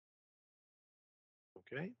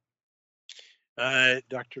 Okay.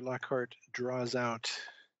 Dr. Lockhart draws out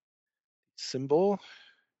symbol.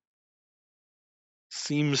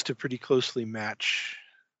 Seems to pretty closely match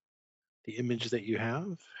the image that you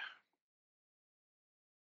have.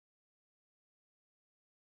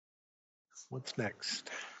 What's next?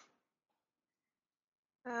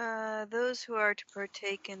 Those who are to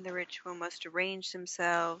partake in the ritual must arrange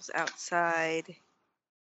themselves outside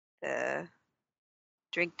the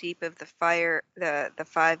drink deep of the fire, the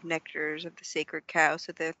 5 nectars of the sacred cow,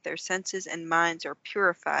 so that their senses and minds are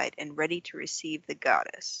purified and ready to receive the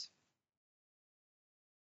goddess.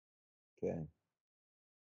 Okay.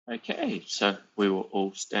 Okay, so we will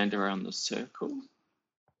all stand around the circle.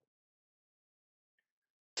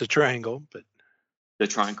 It's a triangle, but The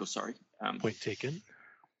triangle, sorry. point taken.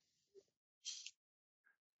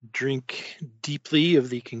 Drink deeply of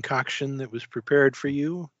the concoction that was prepared for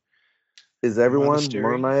you. Is everyone, Monastery.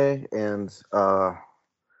 Mermay and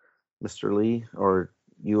Mr. Lee, or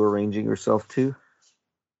you arranging yourself too?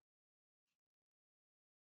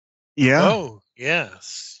 Yeah. Oh,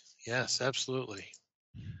 yes. Yes, absolutely.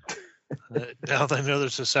 Now that I know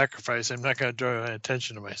there's a sacrifice, I'm not going to draw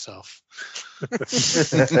attention to myself.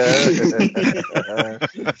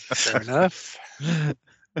 Fair enough.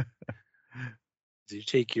 You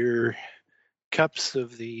take your cups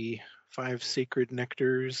of the 5 sacred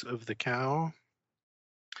nectars of the cow.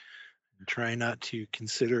 And try not to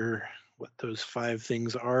consider what those 5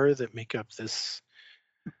 things are that make up this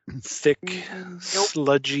thick,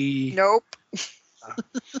 sludgy, Nope.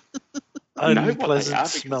 unpleasant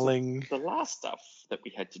smelling the last stuff that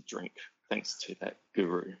we had to drink, thanks to that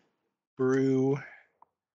guru. brew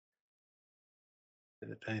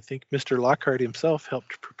that I think Mr. Lockhart himself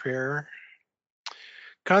helped prepare.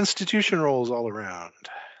 Constitution rolls all around.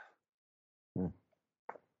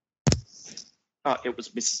 It was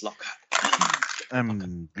Mrs. Lockhart.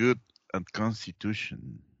 I'm good at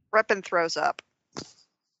Constitution. Reppin throws up.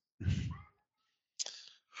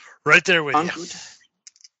 Right there with I'm you. good.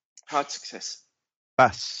 Hard success.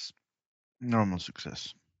 Pass. Normal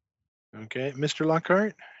success. Okay, Mr.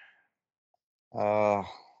 Lockhart?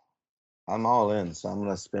 I'm all in, so I'm going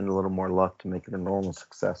to spend a little more luck to make it a normal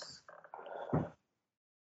success.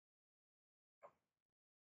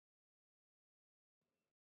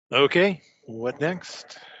 Okay, what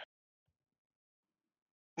next?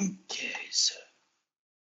 Okay, so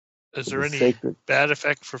Is there any Sacred. bad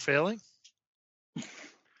effect for failing?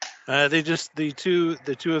 They just the two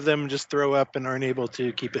of them just throw up and aren't able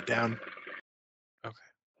to keep it down. Okay.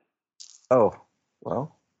 Oh,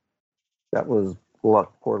 well, that was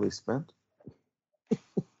luck poorly spent.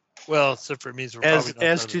 Well, except for it means we're probably not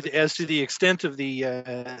As to the extent of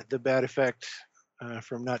the bad effect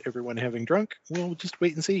from not everyone having drunk, we'll just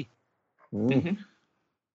wait and see. Mm.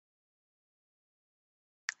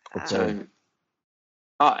 Okay. So,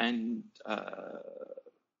 and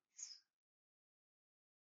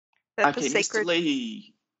That's okay, a sacred. Mr.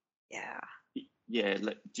 Lee. Yeah. Yeah,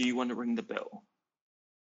 do you want to ring the bell?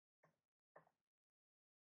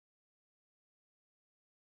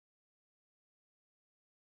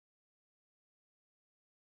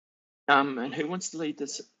 And who wants to lead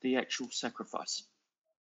the actual sacrifice?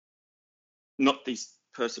 Not these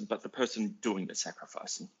person, but the person doing the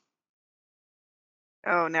sacrificing.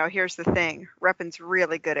 Oh, now here's the thing. Reppin's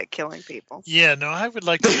really good at killing people. Yeah, no, I would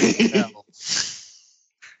like to ring the bell.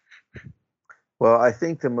 Well, I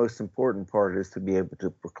think the most important part is to be able to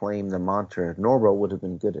proclaim the mantra. Norbo would have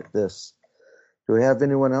been good at this. Do we have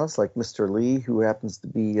anyone else like Mr. Lee who happens to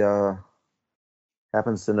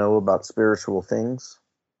know about spiritual things?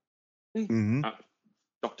 Mm-hmm.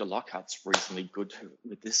 Dr. Lockhart's reasonably good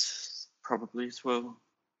with this, probably as well.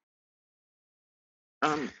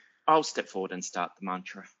 I'll step forward and start the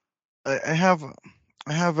mantra. I have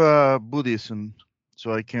Buddhism,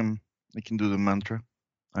 so I can do the mantra.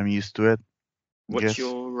 I'm used to it. What's Yes.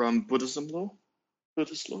 your Buddhism law?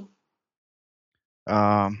 Buddhist law?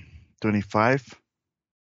 25.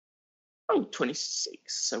 Oh,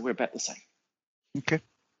 26. So we're about the same. Okay.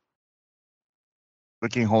 We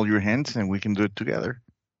can hold your hands and we can do it together.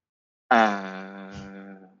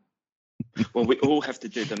 Well, we all have to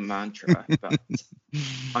do the mantra, but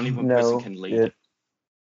only one person can lead it.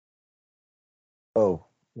 Oh,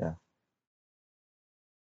 yeah.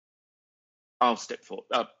 I'll step forward.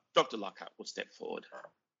 Dr. Lockhart will step forward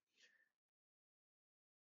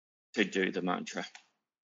to do the mantra.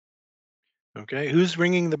 Okay, who's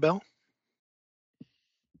ringing the bell?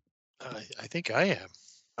 I think I am.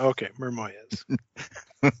 Okay, Mermoy is.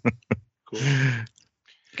 Cool.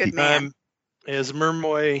 Good man. As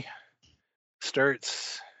Mermoy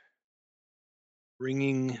starts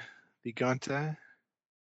ringing the Ganta,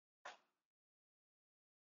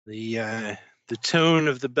 the tone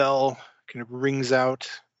of the bell kind of rings out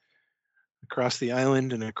across the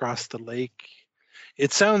island and across the lake.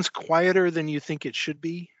 It sounds quieter than you think it should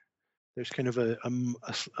be. There's kind of a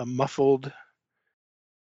muffled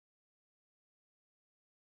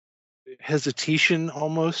hesitation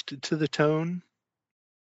almost to the tone.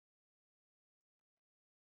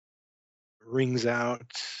 It rings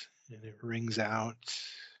out and it rings out.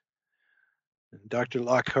 And Dr.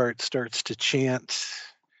 Lockhart starts to chant.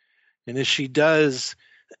 And as she does,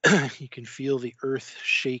 you can feel the earth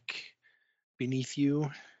shake beneath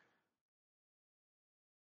you.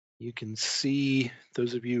 You can see,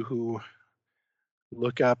 those of you who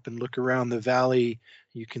look up and look around the valley,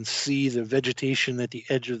 you can see the vegetation at the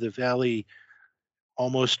edge of the valley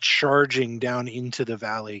almost charging down into the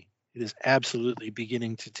valley. It is absolutely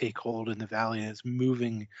beginning to take hold in the valley, and it's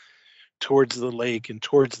moving towards the lake and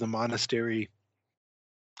towards the monastery.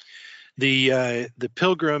 The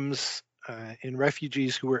pilgrims and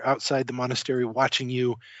refugees who were outside the monastery watching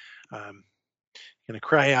you going to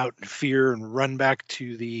cry out in fear and run back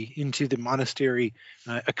into the monastery.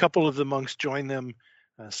 A couple of the monks join them.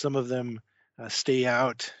 Some of them stay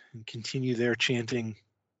out and continue their chanting.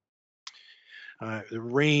 The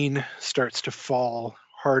rain starts to fall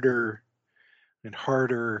harder and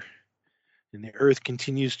harder, and the earth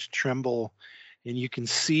continues to tremble. And you can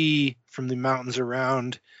see from the mountains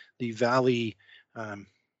around the valley, the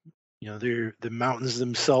mountains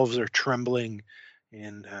themselves are trembling,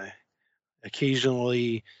 and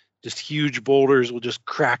occasionally just huge boulders will just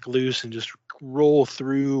crack loose and just roll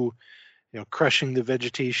through, crushing the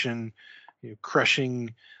vegetation,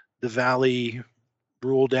 crushing the valley,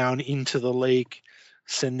 roll down into the lake,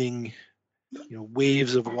 sending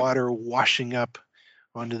waves of water washing up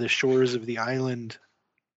onto the shores of the island.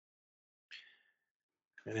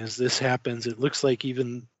 And as this happens, it looks like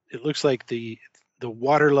the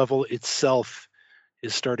water level itself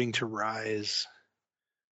is starting to rise,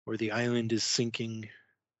 or the island is sinking.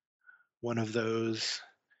 One of those.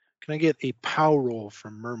 Can I get a POW roll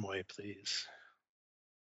from Mermoy, please?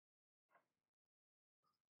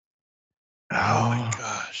 Oh my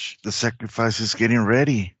gosh. The sacrifice is getting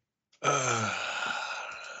ready.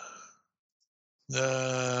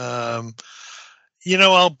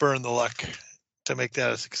 I'll burn the luck to make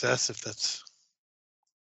that a success if that's.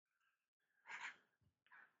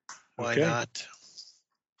 Why Okay. not?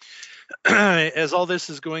 As all this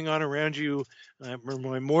is going on around you,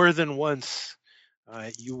 Mermoy, more than once,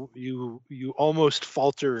 you almost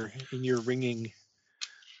falter in your ringing,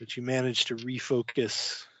 but you manage to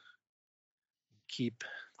refocus, keep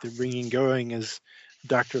the ringing going as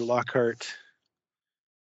Dr. Lockhart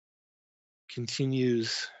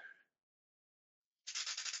continues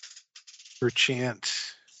her chant.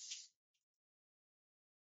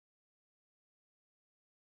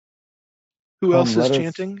 Who else is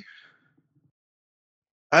chanting?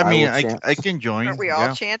 I mean, will chant. I can join. Aren't we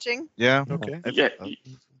all chanting? Yeah. Okay. Yeah.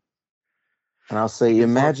 And I'll say,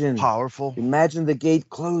 imagine powerful. Imagine the gate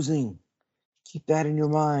closing. Keep that in your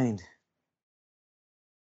mind.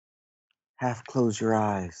 Half close your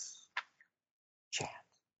eyes. Chant.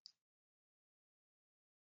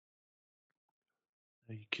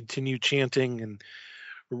 You continue chanting and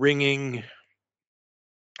ringing,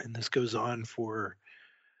 and this goes on for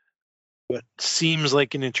what seems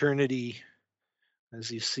like an eternity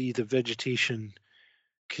as you see the vegetation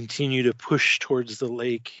continue to push towards the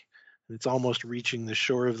lake. It's almost reaching the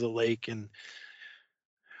shore of the lake, and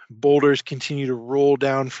boulders continue to roll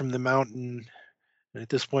down from the mountain. And at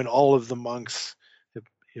this point, all of the monks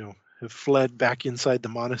have fled back inside the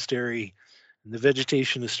monastery, and the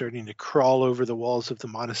vegetation is starting to crawl over the walls of the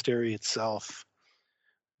monastery itself.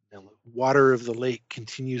 The water of the lake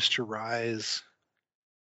continues to rise,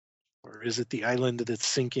 or is it the island that's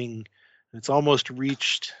sinking? It's almost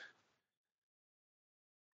reached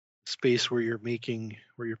the space where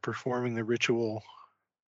you're performing the ritual.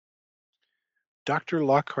 Dr.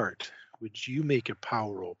 Lockhart, would you make a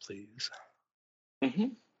power roll, please? Mm-hmm.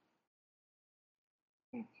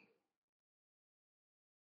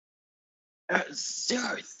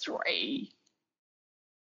 03.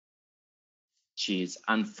 She is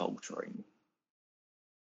unfaltering.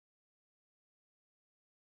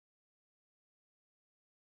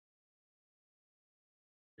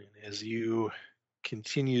 And as you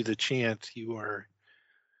continue the chant, you are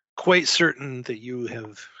quite certain that you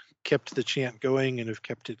have kept the chant going and have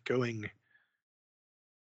kept it going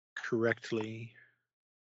correctly.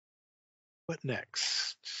 What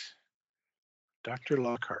next? Dr.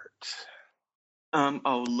 Lockhart.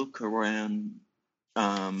 I'll look around,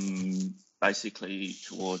 basically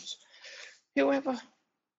towards whoever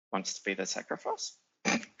wants to be the sacrifice.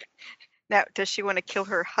 Now, does she want to kill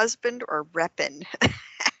her husband or Reppin?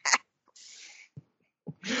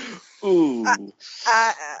 Ooh.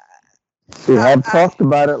 We had talked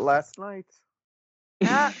about it last night.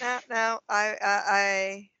 No.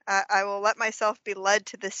 I will let myself be led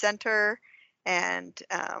to the center, and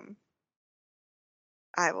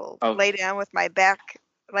I will lay on my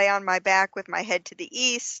back with my head to the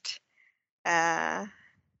east. Yep,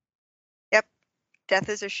 death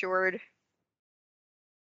is assured.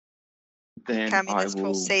 Then Communists I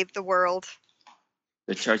will save the world.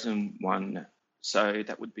 The chosen one. So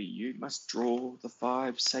that would be you. Must draw the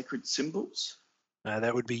 5 sacred symbols.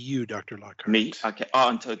 That would be you, Dr. Lockhart. Me? Okay.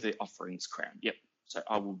 Onto the offerings crown. Yep. So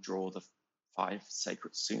I will draw the 5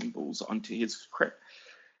 sacred symbols onto his crown.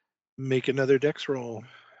 Make another dex roll.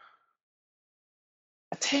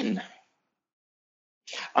 A 10.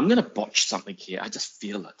 I'm going to botch something here. I just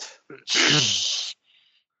feel it.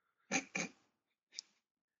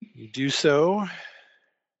 You do so.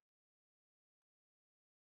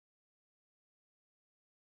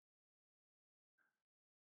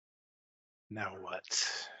 Now what?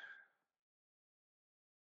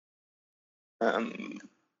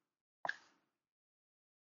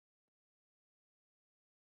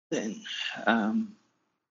 Then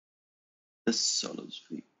the solos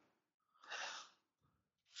view.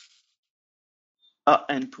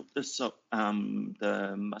 And put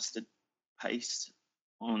the mustard paste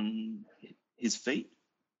on his feet,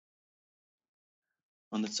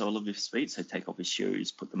 on the sole of his feet. So take off his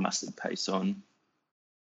shoes, put the mustard paste on.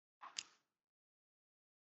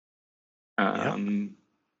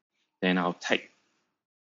 Then I'll take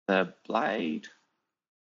the blade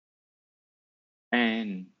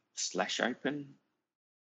and slash open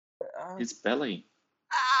his belly.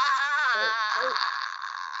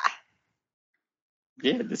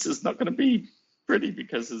 Yeah, this is not going to be pretty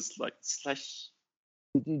because it's like slash.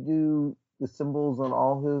 Did you do the symbols on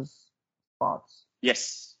all his spots?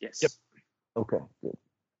 Yes. Yep. Okay, good.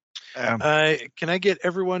 Can I get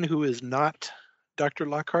everyone who is not Dr.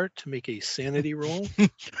 Lockhart to make a sanity roll?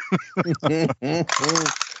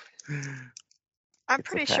 I'm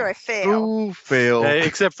pretty sure I failed. Who failed?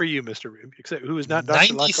 Except for you, Mr. Rib. Except who is not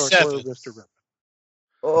Dr. Lockhart or Mr. Rib.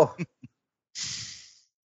 Oh,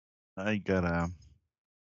 I got a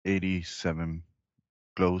 87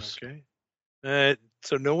 close. Okay.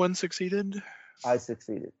 So no one succeeded? I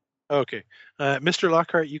succeeded. Okay. Mr.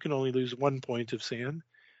 Lockhart, you can only lose 1 point of sand.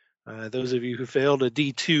 Those of you who failed, a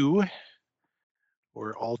D2,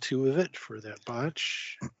 or all 2 of it for that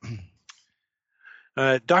botch.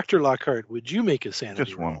 Dr. Lockhart, would you make a sanity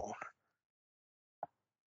Just one. roll?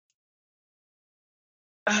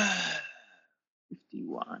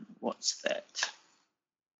 51. What's that?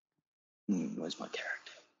 Where's my character?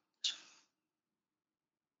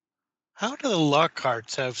 How do the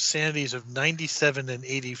Lockharts have sanities of 97 and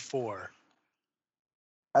 84?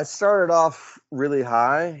 I started off really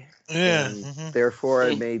high. Yeah. And therefore,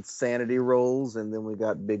 I made sanity rolls, and then we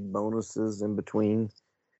got big bonuses in between.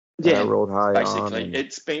 Yeah, I rolled high basically, on.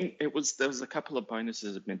 there was a couple of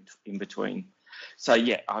bonuses in between. So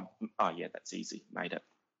yeah, that's easy. Made it.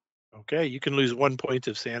 Okay, you can lose 1 point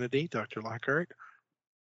of sanity, Dr. Lockhart.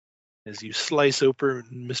 As you slice open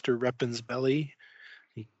Mr. Reppin's belly,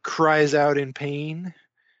 he cries out in pain,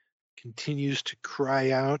 continues to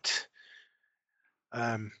cry out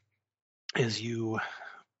as you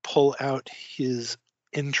pull out his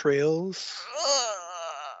entrails,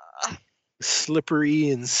 Ugh. slippery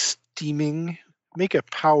and steaming. Make a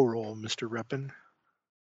power roll, Mr. Reppin.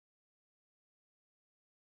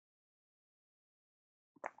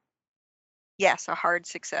 Yes, a hard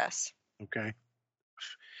success. Okay.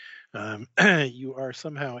 You are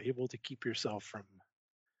somehow able to keep yourself from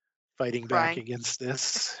fighting back Crying. against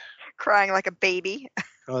this. Crying like a baby.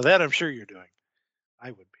 Oh, that I'm sure you're doing.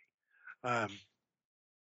 I would be.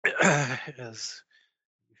 As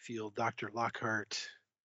you feel Dr. Lockhart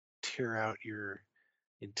tear out your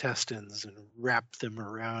intestines and wrap them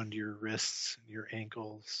around your wrists and your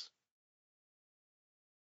ankles.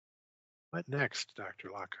 What next,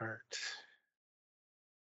 Dr. Lockhart?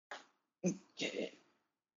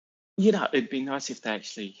 Yeah. It'd be nice if they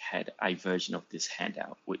actually had a version of this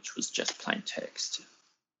handout which was just plain text.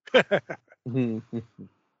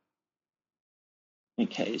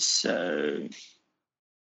 Okay, so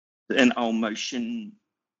then I'll motion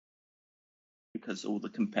because all the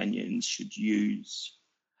companions should use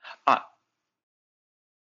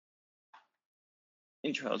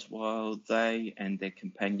entrails while they and their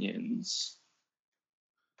companions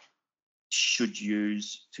should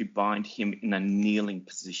use to bind him in a kneeling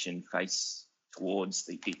position face towards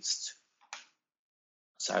the east.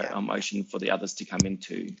 So Yeah. I'll motion for the others to come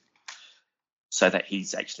into so that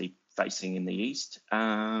he's actually facing in the east.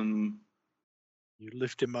 You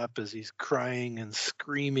lift him up as he's crying and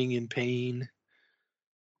screaming in pain.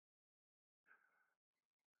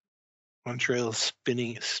 Entrails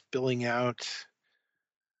spilling out,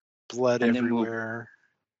 blood And then everywhere.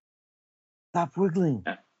 Stop wiggling.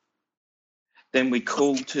 Then we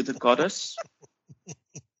call to the goddess.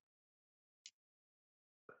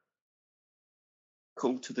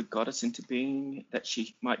 Call to the goddess into being that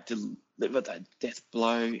she might deliver the death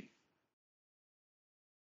blow.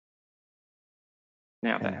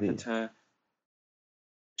 Now the Indeed. avatar,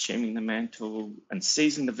 assuming the mantle and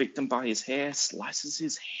seizing the victim by his hair, slices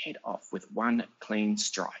his head off with one clean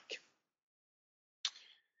strike.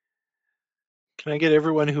 Can I get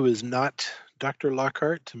everyone who is not Dr.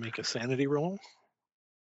 Lockhart to make a sanity roll?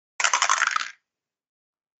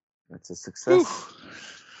 That's a success. Whew.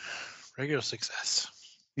 Regular success.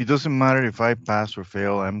 It doesn't matter if I pass or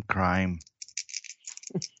fail. I'm crying.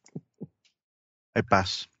 I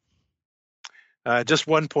pass. Just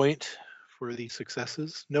 1 point for the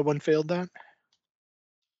successes. No one failed that?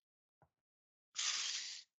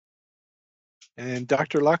 And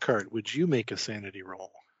Dr. Lockhart, would you make a sanity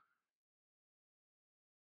roll?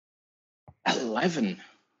 11.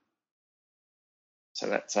 So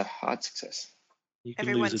that's a hard success. You can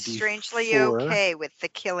Everyone's lose a D4. strangely okay with the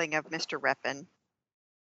killing of Mr. Reppin.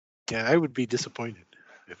 Yeah, I would be disappointed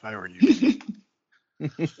if I were you.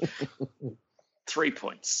 3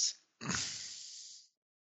 points.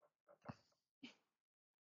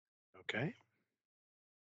 Okay.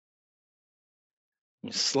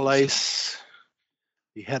 You slice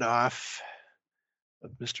the head off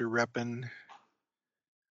of Mr. Reppin.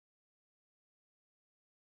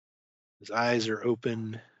 His eyes are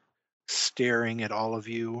open, staring at all of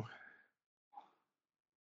you.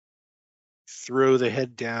 Throw the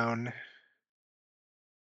head down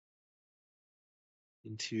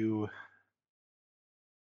into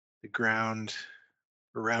the ground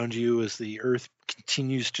around you as the earth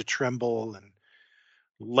continues to tremble and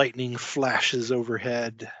lightning flashes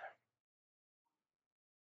overhead.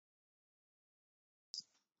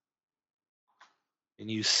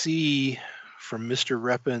 And you see from Mr.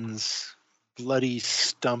 Reppin's bloody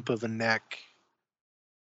stump of a neck,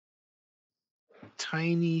 a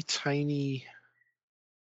tiny, tiny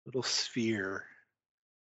little sphere,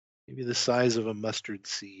 maybe the size of a mustard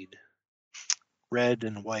seed, red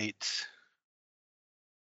and white,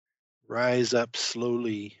 rise up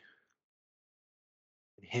slowly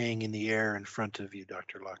and hang in the air in front of you,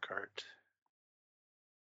 Dr. Lockhart.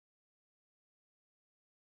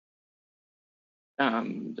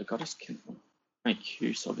 The goddess can make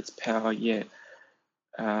use of its power yet.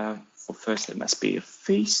 For first, there must be a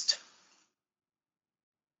feast.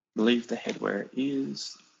 Leave the head where it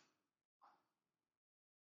is.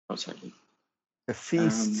 Oh, sorry. The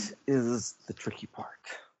feast is the tricky part.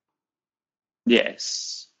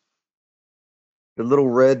 Yes. The little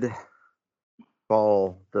red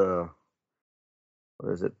ball, what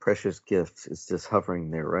is it, precious gift, is just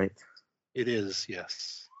hovering there, right? It is,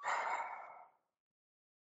 yes.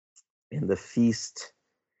 And the feast,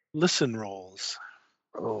 Listen rolls.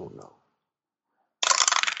 oh no.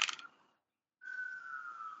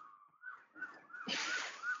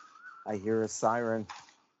 I hear a siren.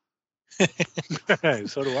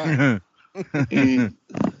 So do I. Mm,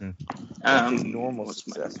 That's a normal what's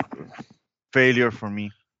my success. Failure for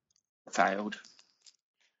me. failed?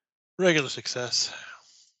 Regular success.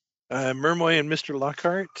 Mermoy and Mr.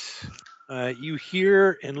 Lockhart, you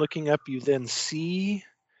hear, and looking up, you then see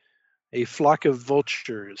a flock of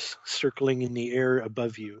vultures circling in the air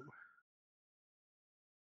above you.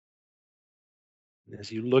 And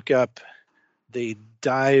as you look up, they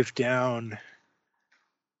dive down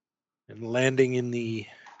and landing in the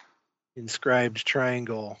inscribed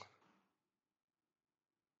triangle,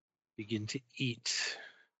 begin to eat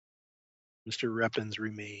Mr. Reppin's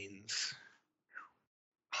remains,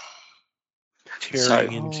 tearing So,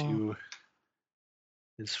 into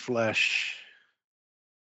his flesh,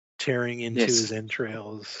 tearing into yes, his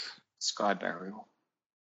entrails, sky burial.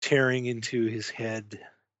 tearing into his head,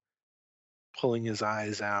 pulling his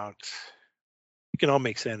eyes out. You can all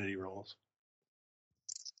make sanity rolls.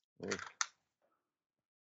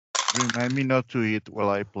 Remind me not to eat while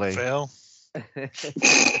I play. Fail.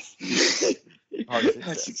 Hard I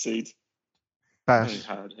success. succeed. Pass. Very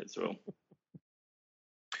hard as well.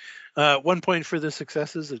 1 point for the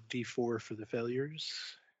successes, a D4 for the failures.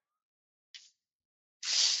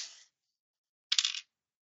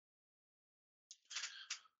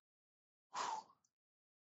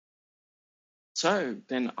 So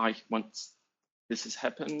then once this has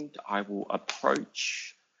happened, I will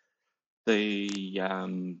approach the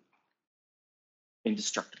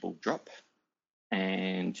indestructible drop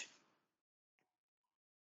and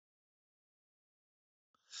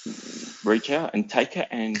reach out and take it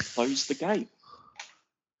and close the gate.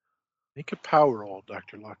 Make a power roll,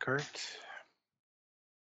 Dr. Lockhart.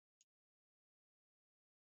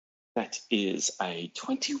 That is a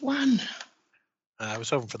 21. I was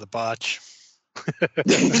hoping for the botch.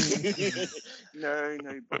 No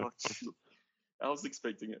botch. I was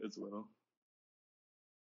expecting it as well.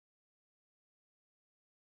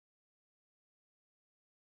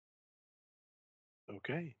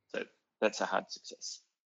 Okay. So that's a hard success.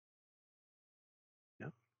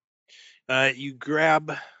 You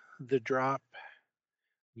grab the drop.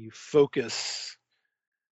 You focus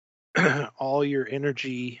all your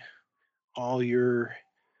energy, all your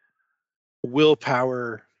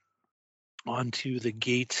willpower onto the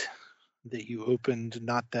gate that you opened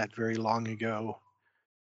not that very long ago.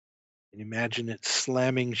 And imagine it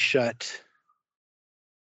slamming shut.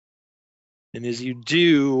 And as you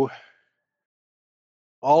do,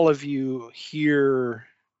 all of you hear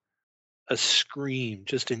a scream,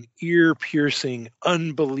 just an ear-piercing,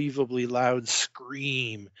 unbelievably loud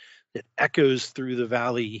scream that echoes through the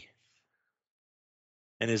valley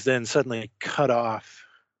and is then suddenly cut off.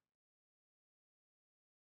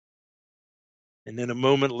 And then a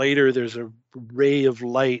moment later, there's a ray of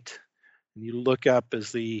light, and you look up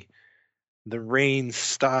as the rain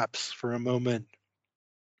stops for a moment,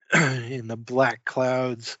 and the black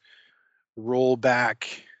clouds roll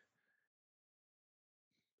back.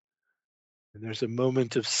 And there's a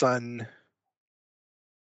moment of sun,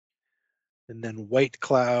 and then white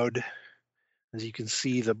cloud, as you can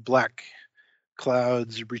see the black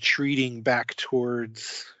clouds retreating back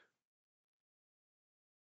towards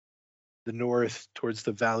the north, towards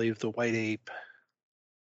the Valley of the White Ape.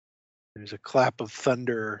 There's a clap of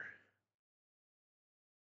thunder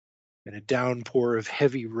and a downpour of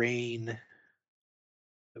heavy rain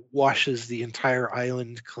that washes the entire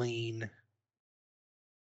island clean.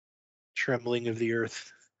 Trembling of the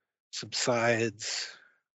earth subsides.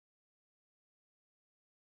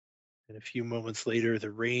 And a few moments later,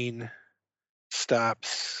 the rain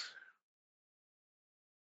stops.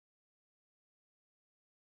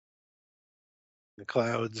 The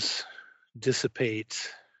clouds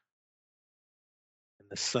dissipate, and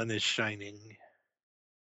the sun is shining.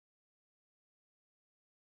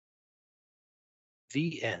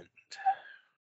 The end.